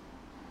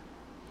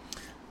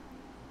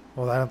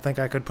 Well, I don't think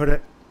I could put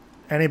it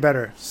any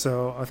better,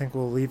 so I think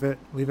we'll leave it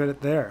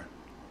at there.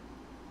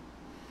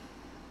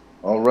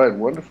 All right,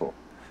 wonderful.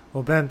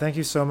 Well, Ben, thank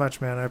you so much,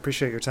 man. I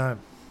appreciate your time.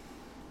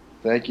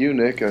 Thank you,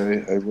 Nick. I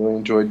really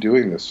enjoyed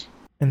doing this.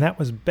 And that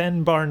was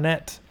Ben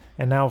Barnett.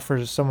 And now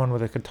for someone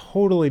with a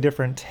totally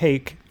different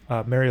take,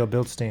 Mariel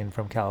Bildstein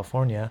from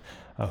California,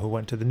 who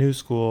went to the new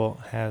school,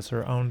 has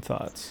her own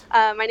thoughts.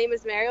 My name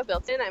is Mariel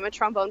Bildstein. I'm a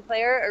trombone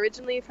player,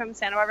 originally from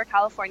Santa Barbara,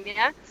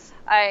 California.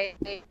 I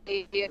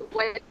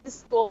went to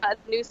school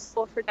at the New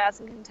School for Jazz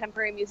and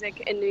Contemporary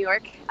Music in New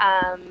York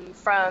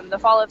from the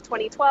fall of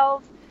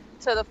 2012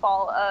 to the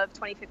fall of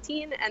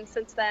 2015. And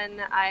since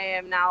then, I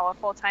am now a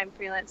full-time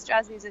freelance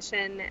jazz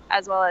musician,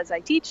 as well as I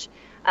teach,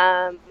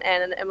 and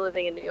I'm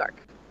living in New York.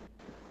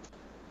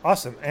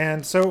 Awesome.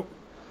 And so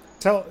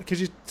could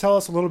you tell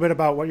us a little bit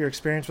about what your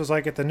experience was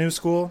like at the new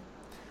school?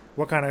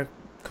 What kind of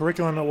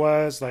curriculum it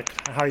was,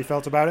 like how you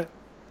felt about it?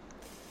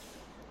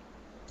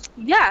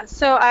 Yeah,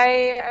 so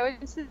I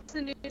went to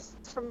the new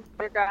from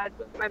undergrad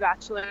with my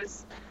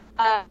bachelor's.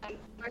 There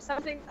were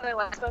some things that I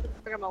liked about the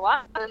program a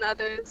lot, and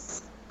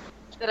others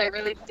that I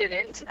really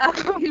didn't.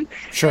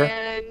 Sure.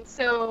 And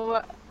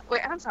so,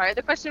 wait, I'm sorry.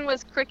 The question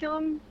was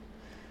curriculum?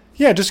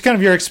 Yeah, just kind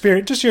of your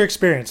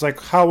experience. Like,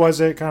 how was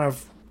it kind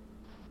of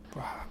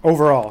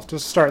overall?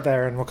 Just start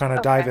there, and we'll kind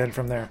of dive in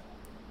from there.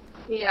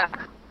 Yeah.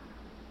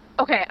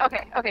 Okay,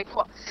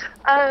 cool.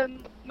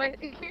 My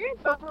experience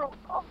overall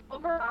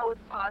was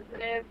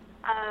positive.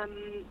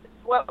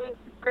 What was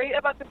great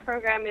about the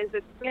program is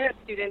it's 300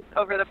 students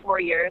over the 4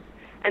 years,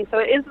 and so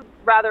it is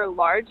rather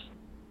large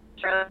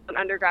for an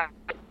undergrad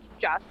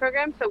jazz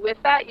program. So with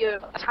that, you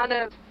have a ton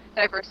of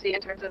diversity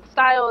in terms of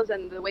styles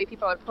and the way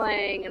people are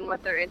playing and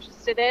what they're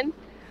interested in.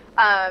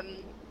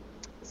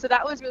 So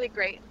that was really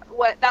great.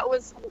 What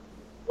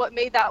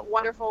made that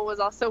wonderful was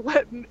also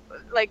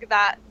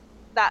that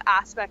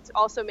aspect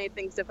also made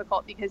things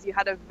difficult, because you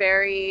had a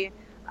very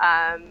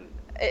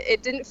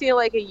it didn't feel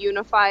like a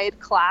unified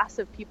class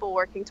of people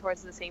working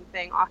towards the same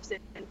thing often,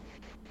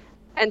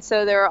 and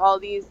so there are all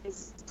these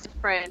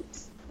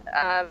different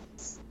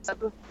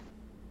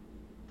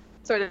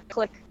sort of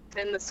cliques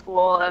in the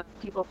school of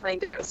people playing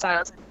different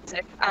styles of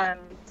music, and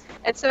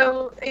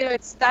so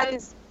that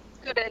is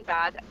good and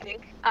bad, I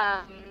think.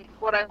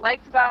 What I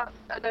liked about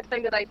another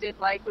thing that I did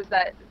like was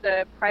that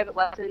the private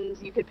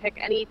lessons, you could pick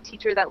any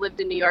teacher that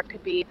lived in New York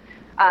could be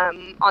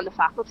on the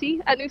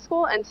faculty at New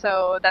School, and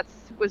so that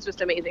was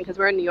just amazing, because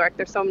we're in New York.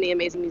 There's so many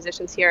amazing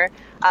musicians here,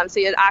 so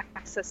you had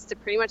access to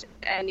pretty much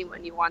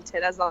anyone you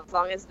wanted as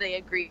long as they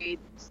agreed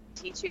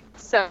to teach you.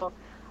 So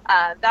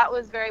that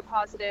was very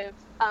positive.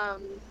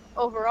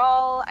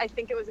 Overall, I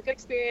think it was a good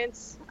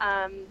experience,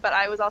 but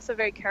I was also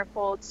very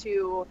careful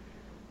to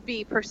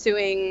be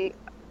pursuing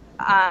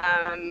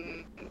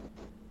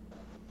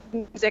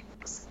music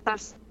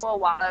stuff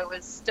while I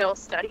was still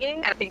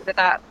studying. I think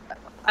that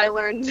I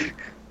learned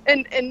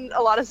in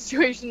a lot of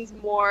situations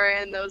more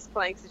in those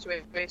playing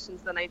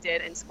situations than I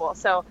did in school.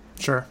 So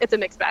sure, it's a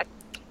mixed bag.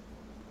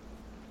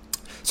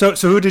 So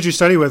who did you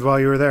study with while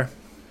you were there?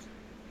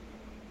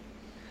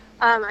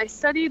 I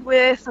studied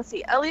with,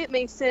 Elliot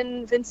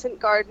Mason, Vincent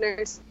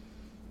Gardner,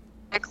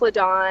 Nick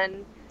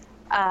Ladon,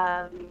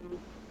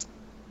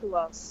 who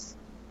else?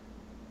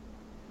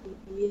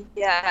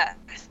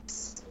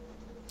 Yes.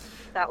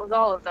 That was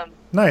all of them.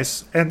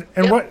 Nice. And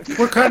Yep.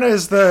 what kind of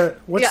is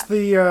what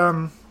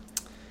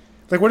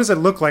does it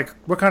look like?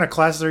 What kind of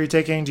classes are you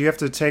taking? Do you have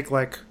to take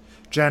like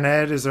gen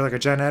ed? Is there like a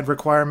gen ed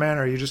requirement,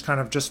 or are you just kind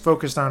of just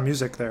focused on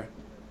music there?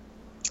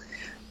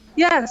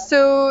 Yeah,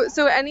 so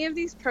any of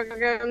these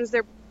programs,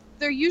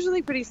 they're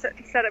usually pretty set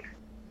up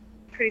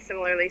pretty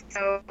similarly.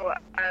 So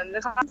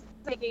the classes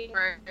I'm taking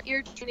are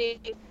ear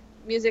training,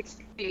 music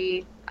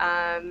theory,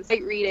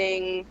 sight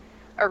reading,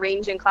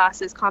 arranging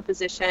classes,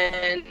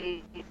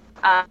 composition,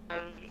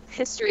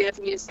 history of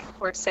music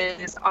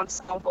courses,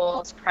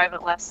 ensembles,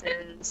 private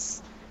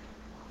lessons,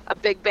 a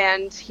big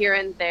band here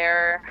and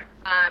there.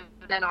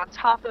 Then on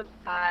top of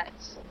that,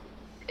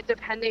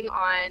 depending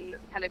on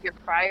kind of your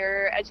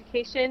prior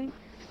education,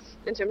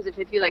 in terms of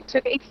if you like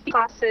took AP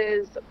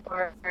classes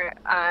or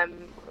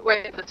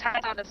where the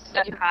time out of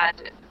study you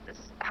had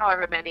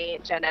however many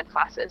gen ed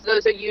classes.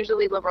 Those are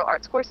usually liberal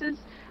arts courses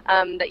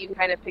that you can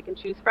kind of pick and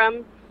choose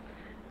from.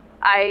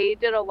 I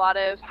did a lot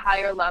of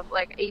higher level,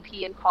 like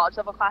AP and college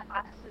level classes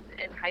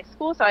in high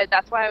school, so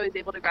that's why I was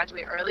able to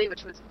graduate early,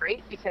 which was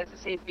great because it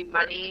saved me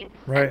money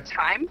and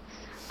time.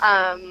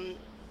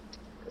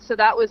 So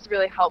that was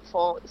really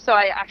helpful. So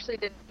I actually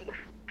didn't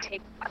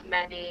take that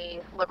many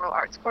liberal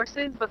arts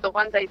courses, but the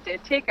ones I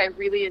did take, I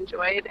really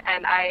enjoyed,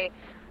 and I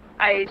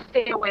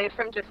stayed away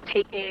from just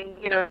taking,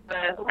 the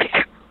like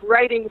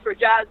writing for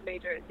jazz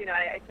majors.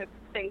 I took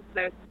things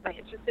that I was really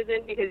interested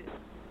in because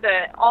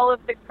all of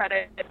the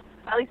credits,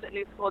 at least at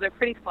New School, they're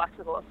pretty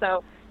flexible,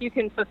 so you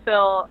can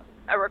fulfill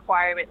a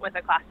requirement with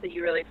a class that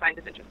you really find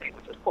is interesting,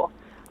 which was cool.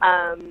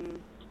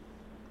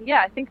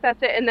 I think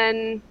that's it. And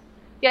then,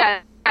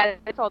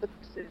 it's all the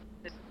courses,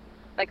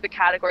 like the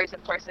categories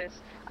of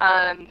courses.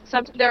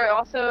 There are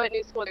also at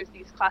New School, there's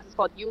these classes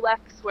called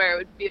ULEX, where it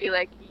would be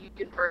like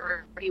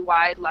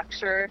university-wide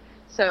lecture.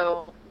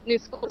 So New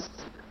Schools,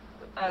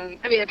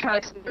 it kind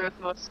of similar with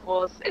most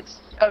schools. It's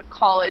a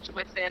college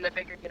within a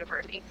bigger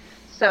university.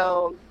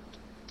 So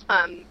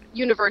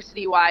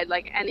university-wide,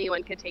 like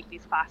anyone could take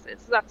these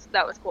classes. So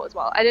that was cool as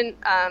well. I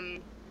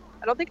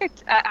don't think I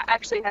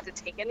actually had to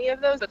take any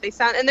of those, but they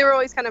were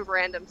always kind of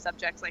random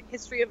subjects like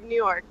history of New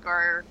York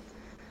or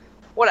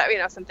whatever,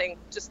 something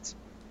just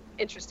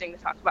interesting to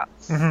talk about.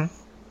 Mm-hmm.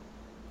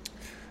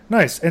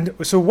 Nice. And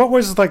so what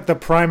was like the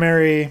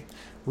primary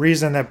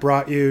reason that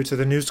brought you to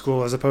the New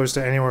School as opposed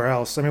to anywhere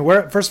else? I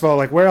mean, first of all,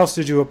 like where else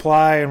did you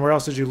apply and where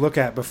else did you look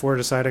at before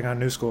deciding on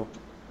New School?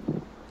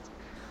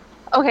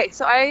 Okay,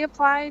 so I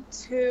applied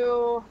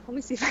to, let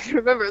me see if I can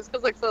remember, it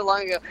feels like so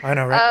long ago. I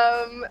know,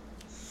 right?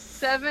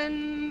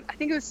 7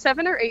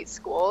 or 8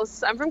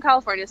 schools. I'm from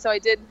California, so I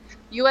did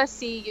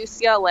USC,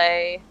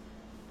 UCLA,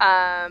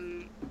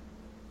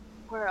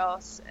 where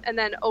else? And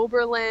then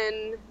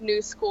Oberlin,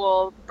 New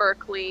School,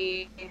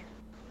 Berkeley.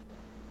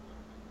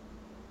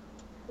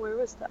 Where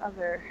was the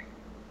other?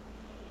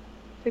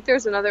 I think there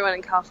was another one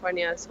in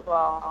California as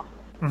well.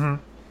 Mm-hmm.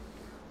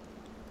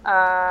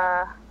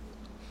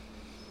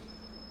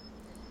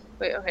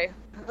 Wait, okay.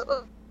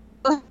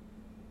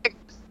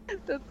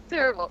 That's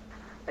terrible.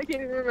 I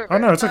can't even remember. Oh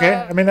no, it's okay.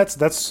 I mean, that's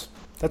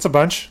a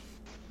bunch.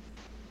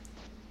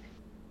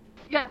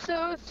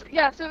 So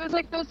it was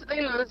like those,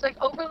 it was like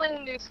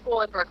Oberlin, New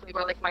School, and Berkeley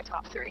were like my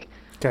top 3.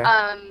 Okay.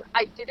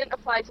 I didn't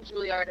apply to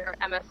Juilliard or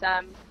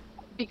MSM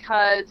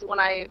because when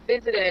I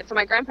visited, so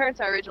my grandparents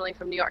are originally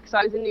from New York, so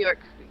I was in New York,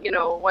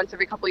 once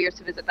every couple of years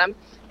to visit them,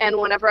 and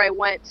whenever I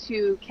went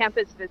to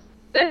campus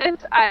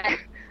visits, I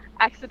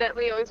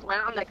accidentally always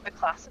went on like the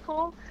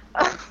classical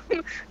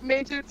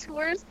major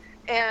tours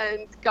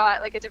and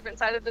got like a different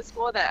side of the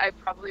school that I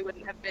probably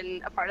wouldn't have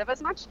been a part of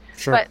as much.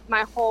 Sure. But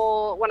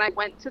when I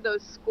went to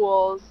those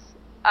schools,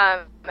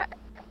 I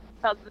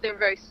felt that they were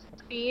very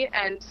stuffy,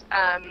 and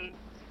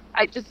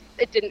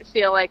it didn't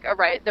feel like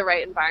the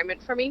right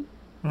environment for me.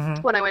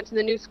 Mm-hmm. When I went to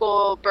the New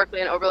School,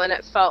 Berkeley and Oberlin,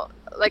 it felt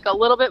like a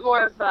little bit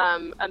more of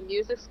a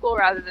music school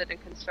rather than a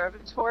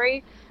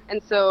conservatory,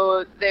 and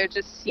so there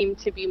just seemed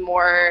to be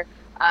more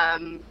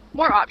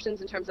options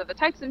in terms of the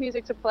types of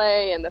music to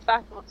play and the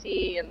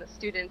faculty and the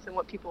students and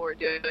what people were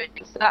doing.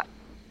 So that's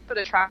what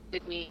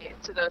attracted me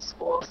to those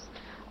schools.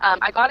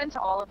 I got into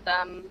all of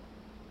them,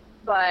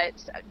 but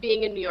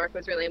being in New York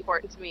was really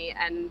important to me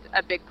and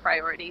a big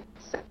priority.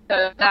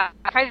 So that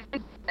kind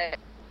of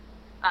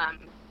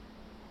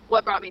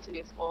what brought me to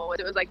New School.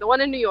 It was like the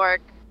one in New York.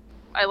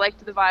 I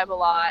liked the vibe a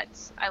lot.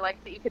 I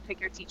liked that you could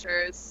pick your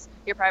teachers,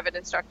 your private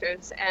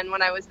instructors, and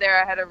when I was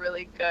there, I had a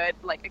really good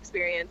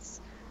experience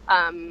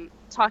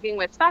talking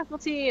with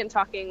faculty and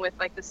talking with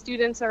the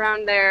students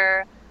around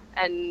there,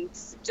 and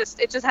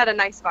it just had a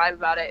nice vibe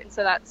about it. And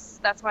so that's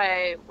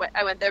why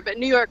I went there. But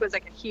New York was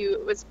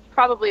was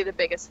probably the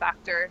biggest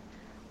factor,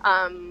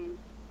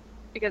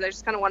 because I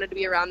just kind of wanted to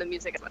be around the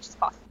music as much as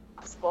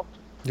possible.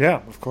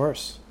 Yeah, of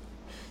course.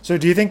 So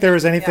do you think there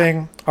was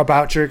anything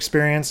about your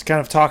experience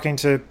kind of talking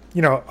to,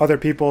 other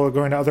people,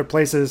 going to other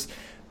places,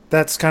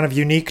 that's kind of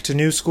unique to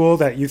New School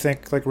that you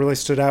think really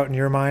stood out in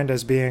your mind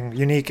as being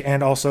unique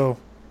and also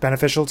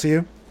beneficial to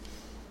you?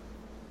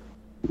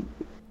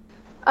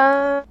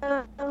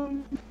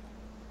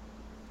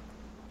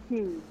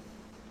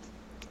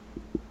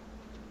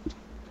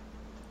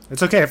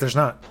 It's okay if there's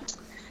not.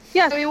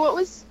 Yeah, I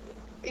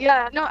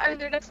mean,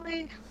 they're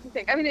definitely,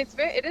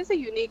 it is a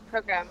unique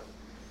program.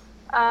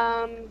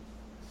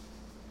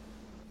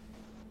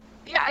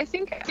 I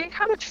think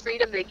how much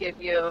freedom they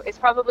give you is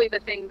probably the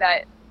thing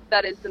that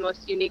is the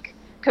most unique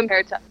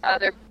compared to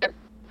other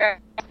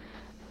programs.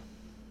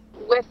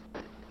 With,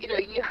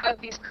 you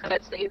have these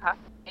credits that you have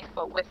to take,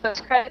 but with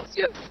those credits,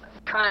 you have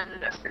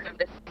kind of freedom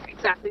to think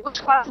exactly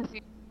which classes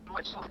you want,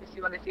 which topics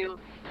you want to do.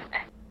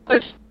 And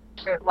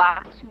for the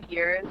last 2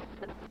 years,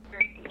 the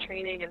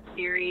training and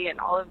theory and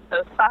all of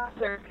those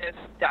classes are kind of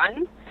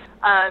done.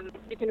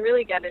 You can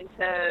really get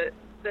into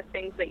the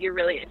things that you're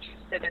really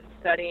interested in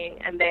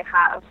studying, and they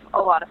have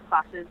a lot of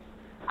classes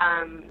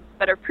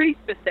that are pretty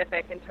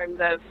specific in terms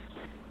of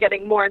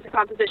getting more into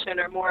composition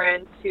or more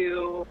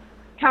into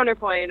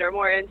counterpoint or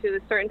more into a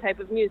certain type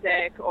of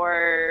music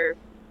or,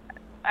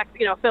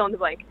 fill in the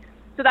blank.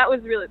 So that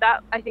was really,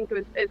 that I think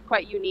is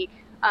quite unique.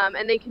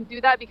 And they can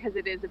do that because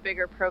it is a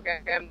bigger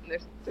program.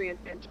 There's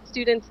 300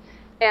 students,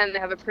 and they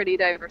have a pretty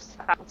diverse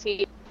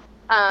faculty.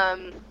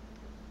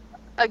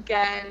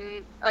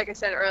 Again, like I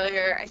said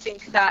earlier, I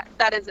think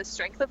that is a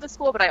strength of the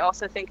school, but I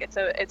also think it's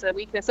a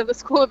weakness of the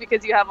school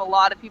because you have a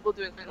lot of people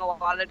doing a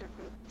lot of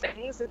different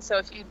things. And so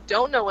if you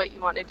don't know what you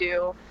want to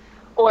do,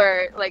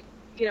 or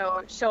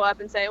show up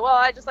and say, well,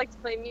 I just like to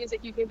play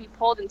music, you can be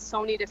pulled in so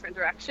many different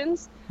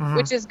directions,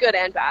 which is good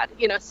and bad.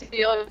 So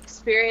you'll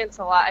experience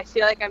a lot. I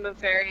feel like I'm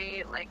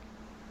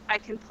I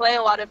can play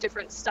a lot of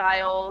different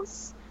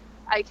styles.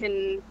 I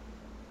can,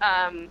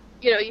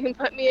 you can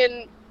put me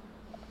in,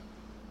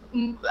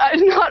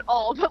 not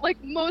all, but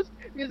most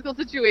musical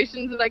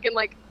situations that I can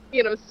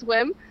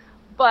swim.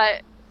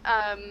 But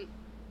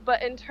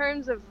in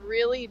terms of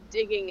really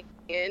digging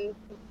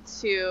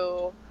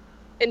into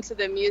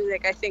the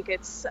music, I think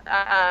it's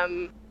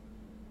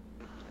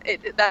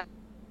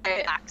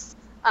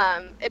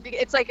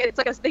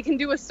they can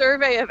do a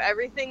survey of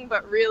everything,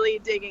 but really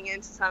digging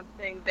into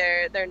something,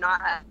 they're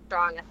not as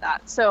strong at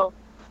that. So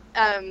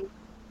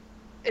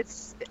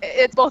it's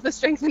both a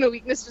strength and a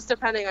weakness, just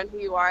depending on who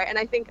you are. And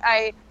I think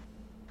I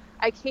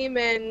came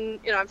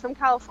in, I'm from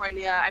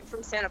California. I'm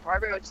from Santa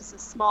Barbara, which is a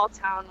small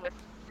town with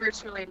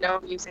virtually no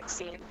music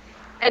scene.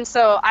 And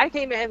so I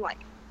came in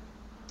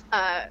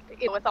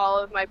with all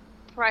of my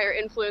prior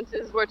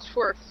influences, which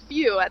were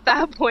few at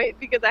that point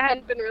because I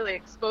hadn't been really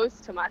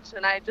exposed to much,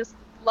 and I just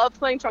loved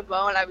playing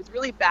trombone. I was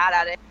really bad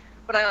at it,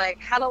 but I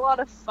had a lot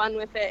of fun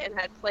with it and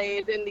had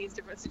played in these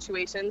different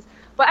situations,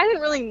 but I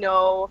didn't really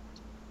know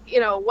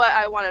what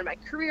I wanted my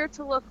career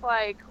to look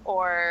like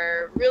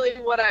or really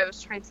what I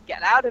was trying to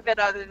get out of it,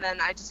 other than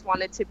I just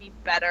wanted to be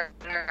better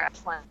at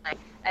playing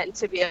and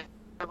to be able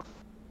to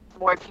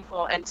more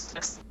people and to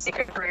just make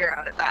a career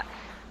out of that.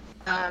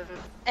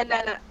 And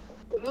then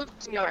moved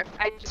to New York,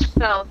 I just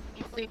fell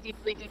deeply,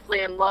 deeply, deeply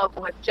in love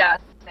with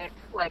jazz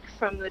music,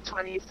 from the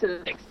 20s to the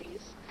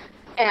 60s.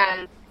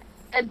 And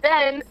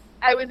then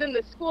I was in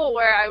the school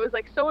where I was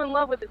so in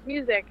love with this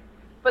music,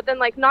 but then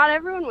not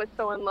everyone was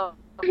so in love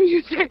with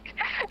music.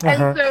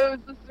 And so it was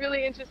this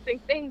really interesting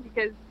thing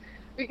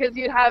because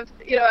you'd have,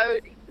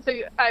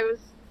 I was,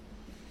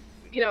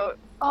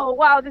 oh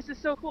wow, this is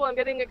so cool, I'm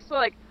getting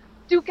exposed,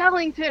 Duke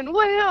Ellington,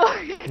 whoa!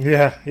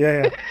 Yeah.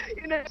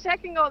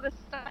 Checking all this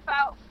stuff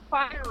out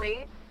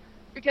finally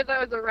because I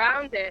was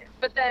around it,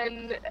 but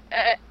then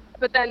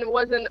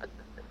wasn't.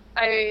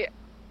 I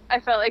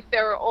felt like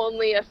there were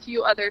only a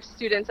few other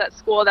students at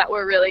school that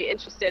were really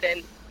interested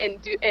in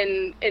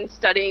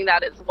studying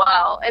that as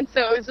well, and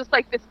so it was just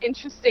this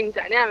interesting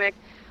dynamic.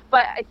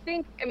 But I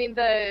think,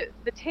 the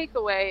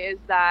takeaway is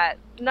that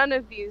none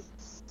of these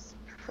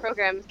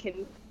programs can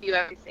give you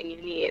everything you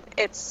need.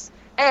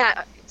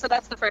 So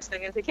that's the first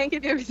thing, is they can't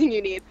give you everything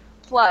you need.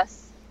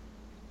 Plus,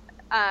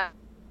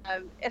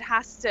 it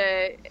has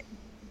to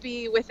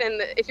be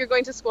within if you're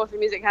going to school for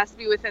music, it has to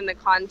be within the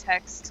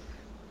context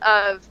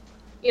of,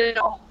 a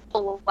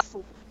whole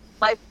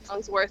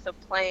life's worth of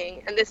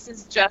playing. And this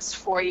is just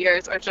 4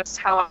 years or just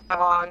how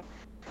long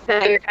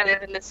that you're kind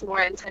of in this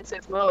more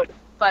intensive mode.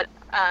 But,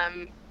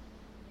 I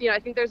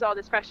think there's all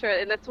this pressure,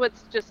 and that's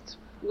what's just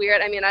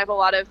weird. I have a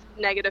lot of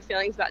negative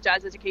feelings about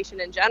jazz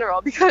education in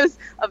general because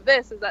of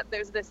this, is that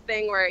there's this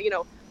thing where,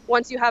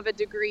 once you have a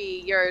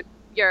degree,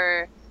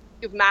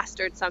 you've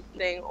mastered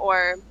something,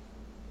 or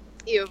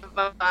you've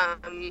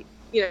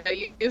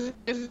you've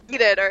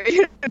completed or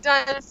you've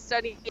done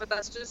study, but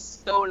that's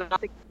just so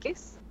not the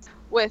case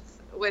with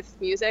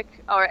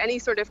music or any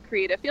sort of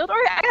creative field, or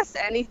I guess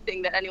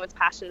anything that anyone's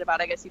passionate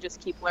about. I guess you just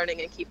keep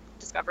learning and keep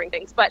discovering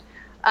things, but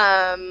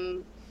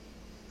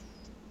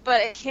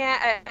it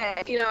can't.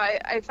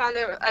 I found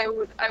that I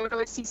would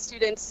always see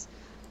students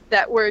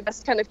that were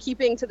just kind of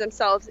keeping to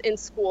themselves in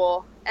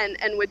school and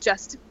would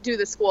just do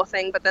the school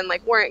thing, but then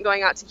weren't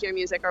going out to hear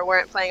music or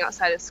weren't playing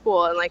outside of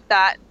school, and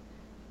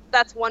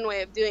that's one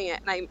way of doing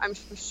it. And I'm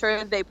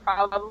sure they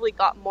probably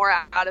got more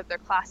out of their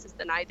classes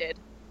than I did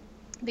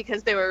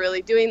because they were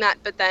really doing that,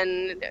 but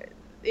then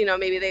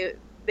maybe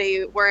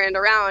they weren't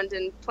around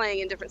and playing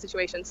in different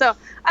situations. So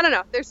I don't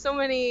know, there's so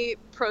many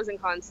pros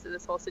and cons to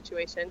this whole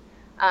situation,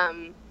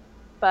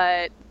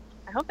 but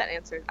I hope that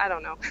answered. I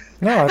don't know.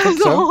 No, I think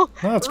so. No,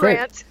 that's great.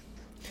 Rant.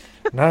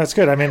 No, it's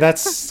good.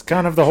 That's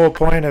kind of the whole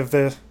point of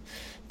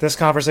this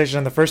conversation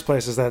in the first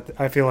place, is that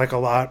I feel like a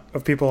lot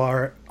of people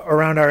are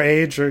around our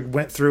age or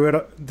went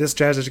through this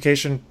jazz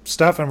education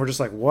stuff, and we're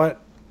just what?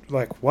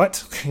 Or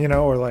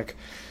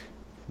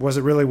was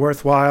it really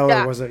worthwhile?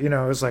 Yeah. Or was it, it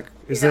was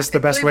is this the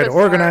best way to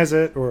organize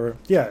it? Or,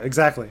 yeah,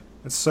 exactly.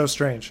 It's so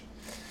strange.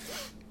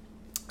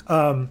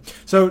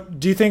 So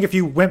do you think if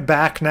you went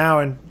back now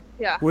and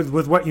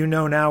with what you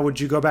know now, would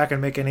you go back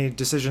and make any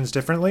decisions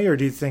differently, or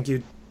do you think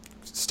you'd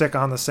stick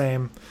on the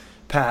same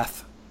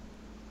path?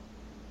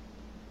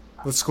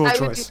 with school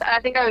choice? I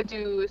think I would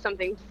do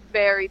something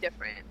very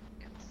different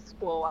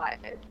school-wise.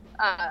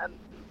 I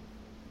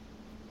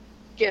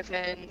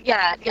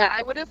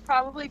would have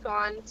probably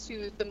gone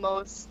to the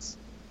most.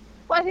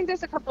 Well, I think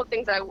there's a couple of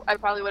things I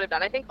probably would have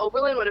done. I think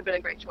Oberlin would have been a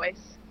great choice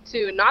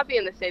to not be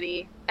in the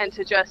city and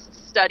to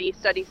just study,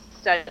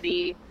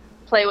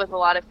 play with a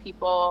lot of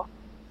people,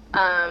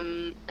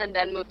 and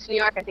then move to New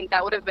York. I think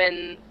that would have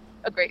been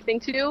a great thing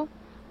to do.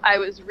 I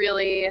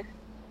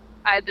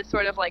had this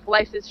sort of like,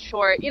 life is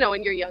short,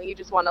 when you're young, you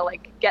just want to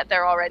like get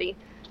there already.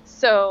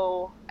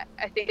 So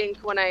I think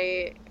when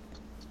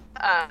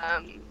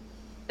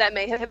that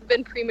may have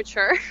been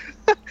premature.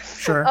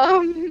 Sure.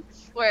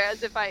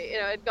 Whereas if I,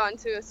 had gone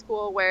to a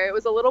school where it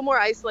was a little more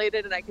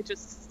isolated and I could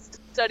just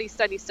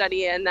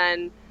study, and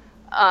then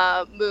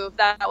move,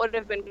 that would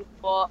have been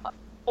cool.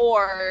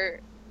 Or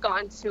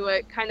gone to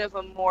a kind of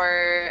a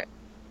more,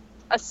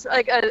 a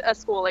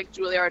school like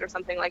Juilliard or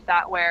something like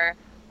that, where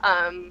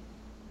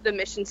the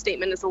mission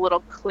statement is a little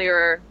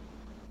clearer.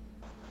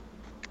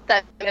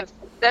 That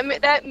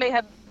may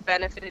have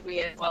benefited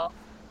me as well.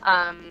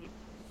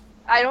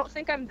 I don't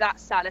think I'm that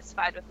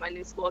satisfied with my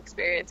new school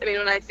experience. I mean,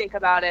 when I think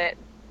about it,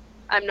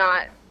 I'm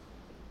not.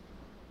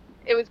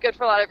 It was good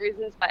for a lot of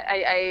reasons, but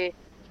I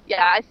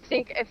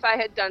think if I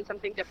had done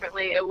something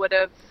differently, it would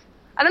have.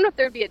 I don't know if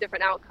there would be a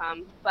different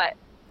outcome, but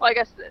I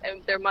guess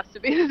there must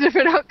have been a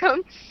different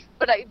outcome.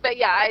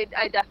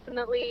 I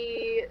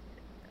definitely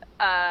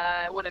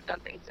would have done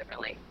things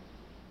differently,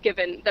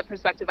 given the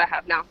perspective I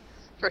have now,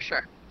 for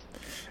sure.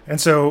 And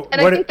so,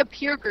 I think the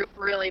peer group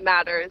really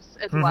matters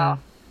as well.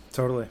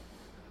 Totally.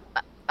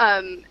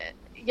 And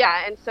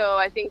so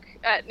I think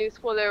at New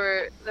School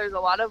there's a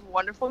lot of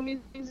wonderful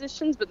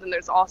musicians, but then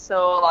there's also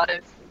a lot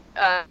of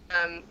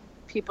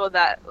people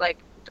that like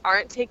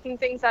aren't taking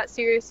things that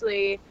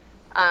seriously,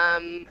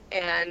 and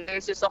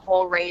there's just a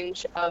whole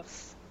range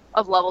of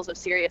levels of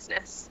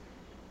seriousness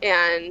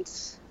and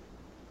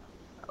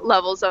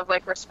levels of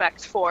like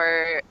respect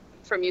for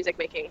music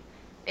making,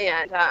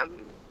 and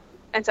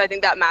so I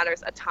think that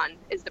matters a ton,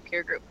 is the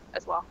peer group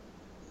as well.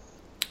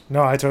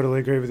 No, I totally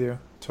agree with you.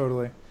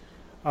 Totally.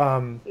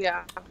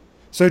 Yeah.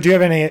 So do you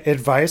have any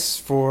advice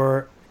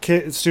for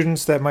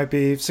students that might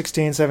be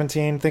 16,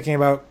 17, thinking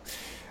about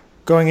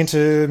going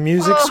into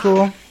music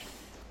school?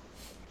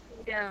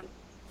 Yeah.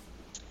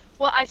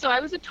 Well, I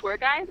was a tour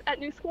guide at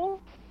New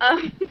School.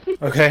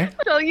 Okay.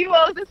 I'll tell you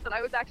all this, but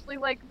I was actually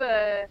like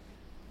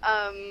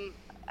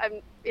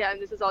and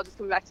this is all just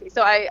coming back to me.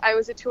 So I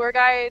was a tour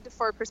guide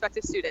for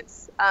prospective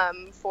students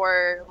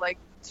for like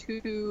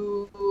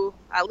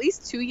at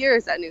least 2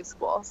 years at New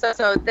School. So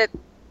that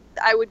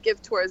I would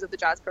give tours of the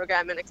jazz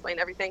program and explain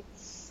everything.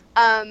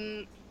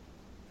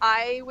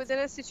 I was in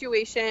a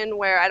situation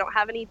where I don't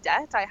have any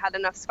debt. I had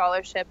enough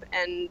scholarship,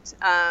 and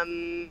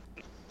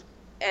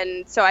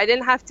so I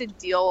didn't have to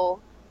deal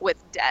with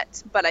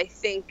debt. But I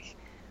think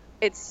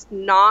it's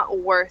not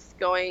worth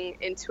going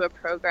into a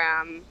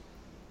program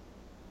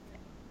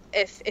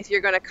if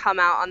you're going to come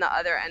out on the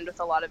other end with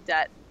a lot of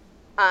debt.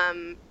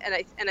 And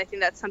I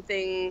think that's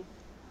something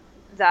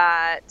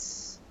that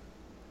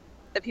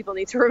people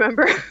need to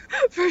remember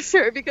for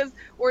sure, because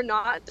we're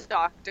not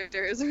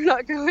doctors. We're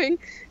not going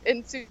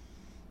into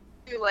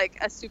like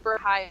a super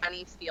high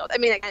money field. I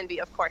mean, it can be,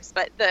 of course,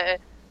 but the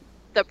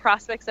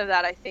prospects of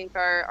that, I think,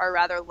 are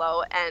rather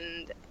low.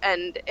 And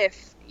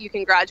if you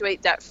can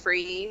graduate debt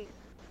free,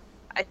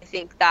 I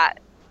think that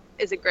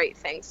is a great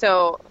thing.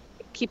 So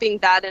keeping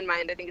that in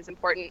mind, I think, is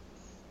important.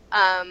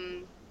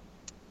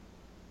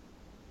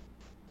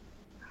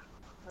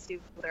 Let's do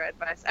other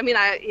advice. I mean,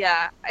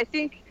 I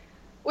think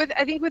with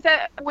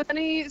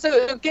any,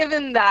 so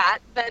given that,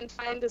 then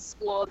find a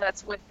school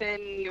that's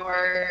within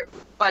your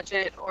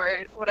budget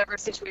or whatever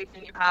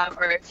situation you have,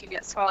 or if you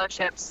get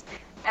scholarships,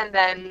 and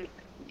then,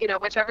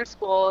 whichever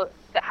school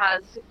that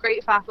has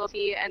great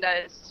faculty and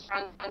a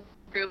strong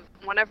group,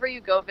 whenever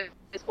you go visit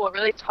school,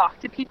 really talk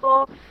to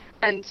people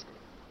and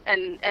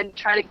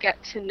try to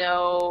get to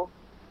know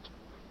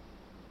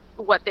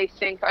what they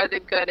think are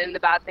the good and the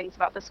bad things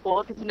about the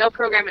school, because no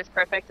program is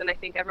perfect, and I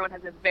think everyone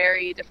has a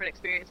very different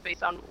experience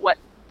based on what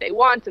they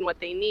want and what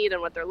they need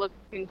and what they're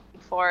looking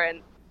for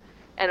and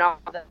all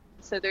that.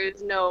 So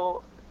there's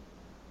no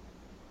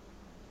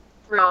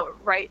real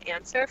right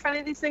answer for any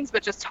of these things,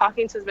 but just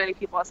talking to as many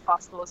people as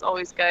possible is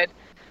always good.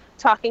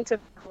 Talking to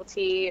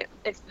faculty,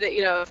 if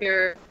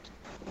you're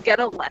get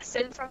a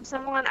lesson from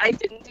someone. I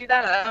didn't do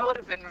that. That would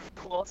have been really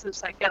cool. So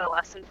just like get a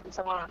lesson from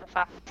someone on the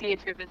faculty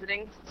if you're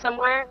visiting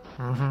somewhere.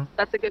 Mm-hmm.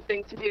 That's a good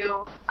thing to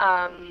do.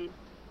 And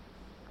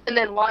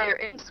then while you're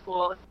in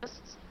school,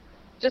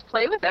 just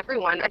play with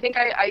everyone. I think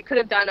I could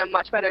have done a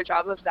much better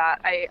job of that.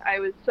 I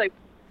was like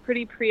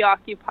pretty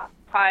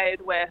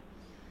preoccupied with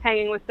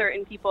hanging with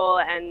certain people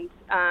and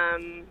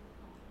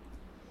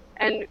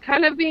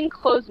kind of being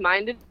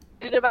closed-minded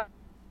about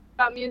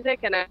music,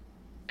 and I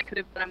could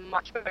have done a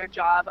much better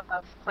job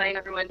of playing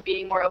everyone,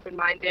 being more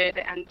open-minded,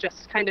 and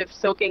just kind of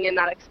soaking in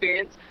that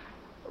experience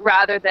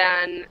rather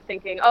than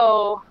thinking,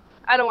 oh,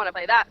 I don't want to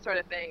play that sort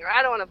of thing, or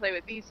I don't want to play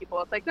with these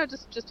people. It's like, no,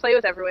 just play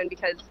with everyone,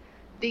 because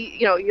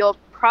you'll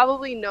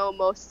probably know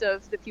most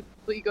of the people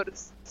you go to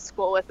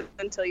school with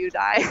until you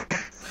die.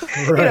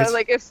 Right.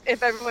 Like if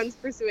everyone's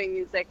pursuing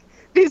music,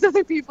 these are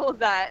the people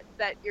that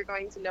you're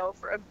going to know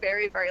for a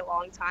very, very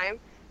long time.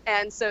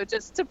 And so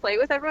just to play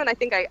with everyone, I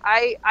think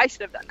I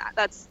should have done that.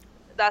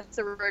 That's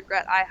a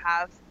regret I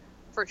have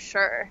for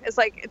sure. It's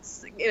like,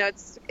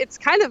 it's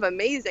kind of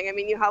amazing. I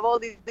mean, you have all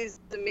these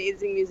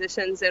amazing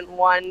musicians in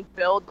one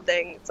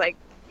building. It's like,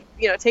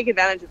 take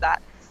advantage of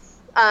that.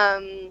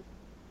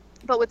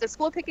 But with the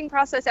school picking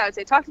process, I would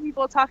say talk to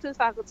people, talk to the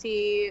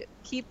faculty,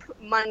 keep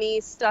money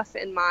stuff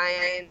in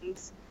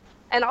mind,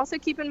 and also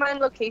keep in mind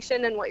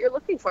location and what you're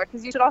looking for,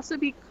 because you should also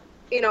be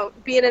in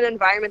an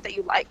environment that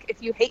you like.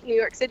 If you hate New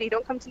York City,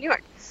 don't come to New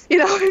York.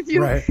 If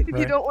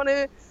you don't want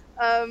to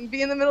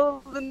be in the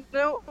middle of the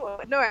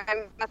nowhere, I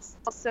mean, that's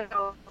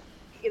also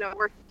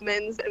we're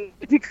humans and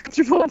be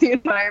comfortable in the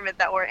environment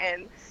that we're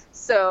in.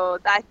 So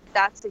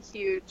that's a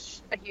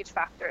huge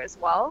factor as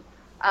well.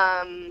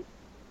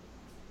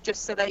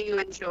 Just so that you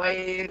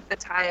enjoy the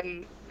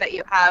time that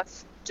you have,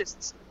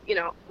 just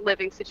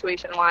living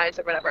situation-wise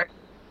or whatever,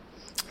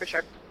 for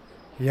sure.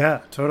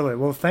 Yeah, totally.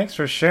 Well, thanks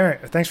for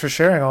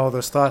sharing all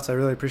those thoughts. I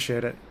really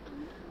appreciate it.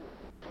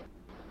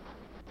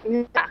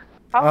 Yeah.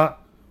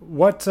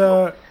 What?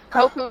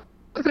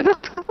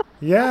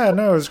 Yeah,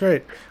 no, it was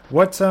great.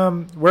 What?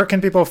 Where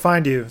can people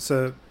find you?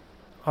 So,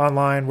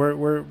 online.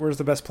 Where's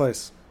the best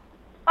place?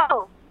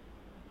 Oh,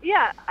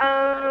 yeah.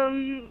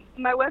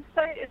 My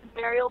website is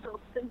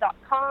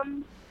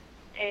marielbildstein.com,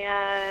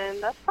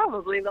 and that's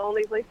probably the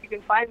only place you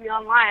can find me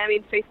online. I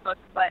mean, Facebook,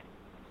 but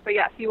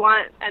yeah, if you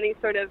want any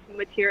sort of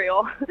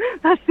material,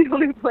 that's the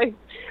only place.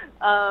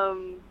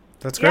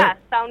 That's great. Yeah,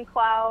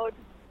 SoundCloud,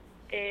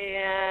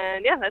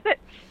 and yeah, that's it.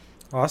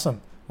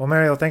 Awesome. Well,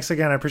 Mariel, thanks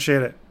again. I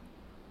appreciate it.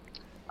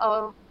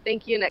 Oh,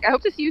 thank you, Nick. I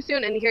hope to see you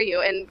soon and hear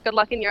you, and good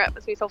luck in Europe.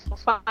 It's going to be so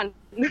fun.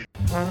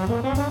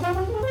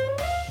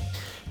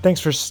 Thanks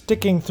for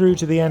sticking through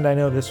to the end. I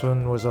know this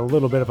one was a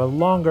little bit of a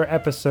longer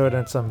episode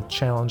and some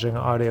challenging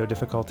audio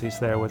difficulties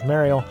there with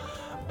Mariel,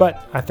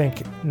 but I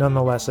think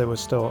nonetheless it was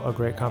still a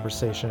great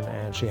conversation,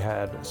 and she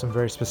had some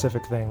very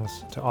specific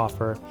things to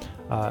offer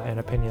and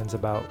opinions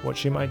about what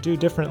she might do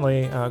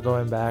differently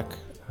going back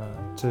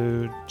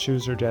to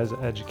choose her jazz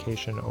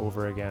education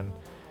over again.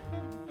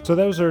 So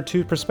those are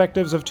two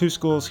perspectives of two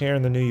schools here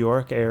in the New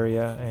York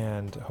area,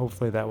 and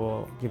hopefully that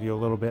will give you a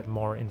little bit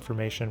more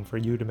information for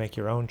you to make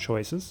your own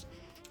choices.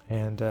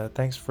 And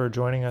thanks for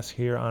joining us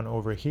here on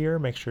overHERE.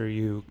 Make sure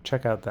you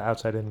check out the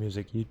Outside In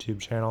Music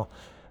YouTube channel.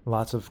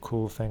 Lots of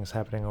cool things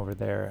happening over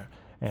there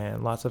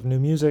and lots of new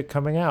music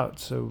coming out.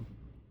 So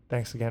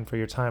thanks again for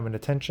your time and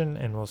attention,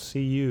 and we'll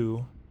see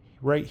you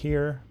right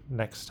here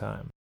next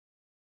time.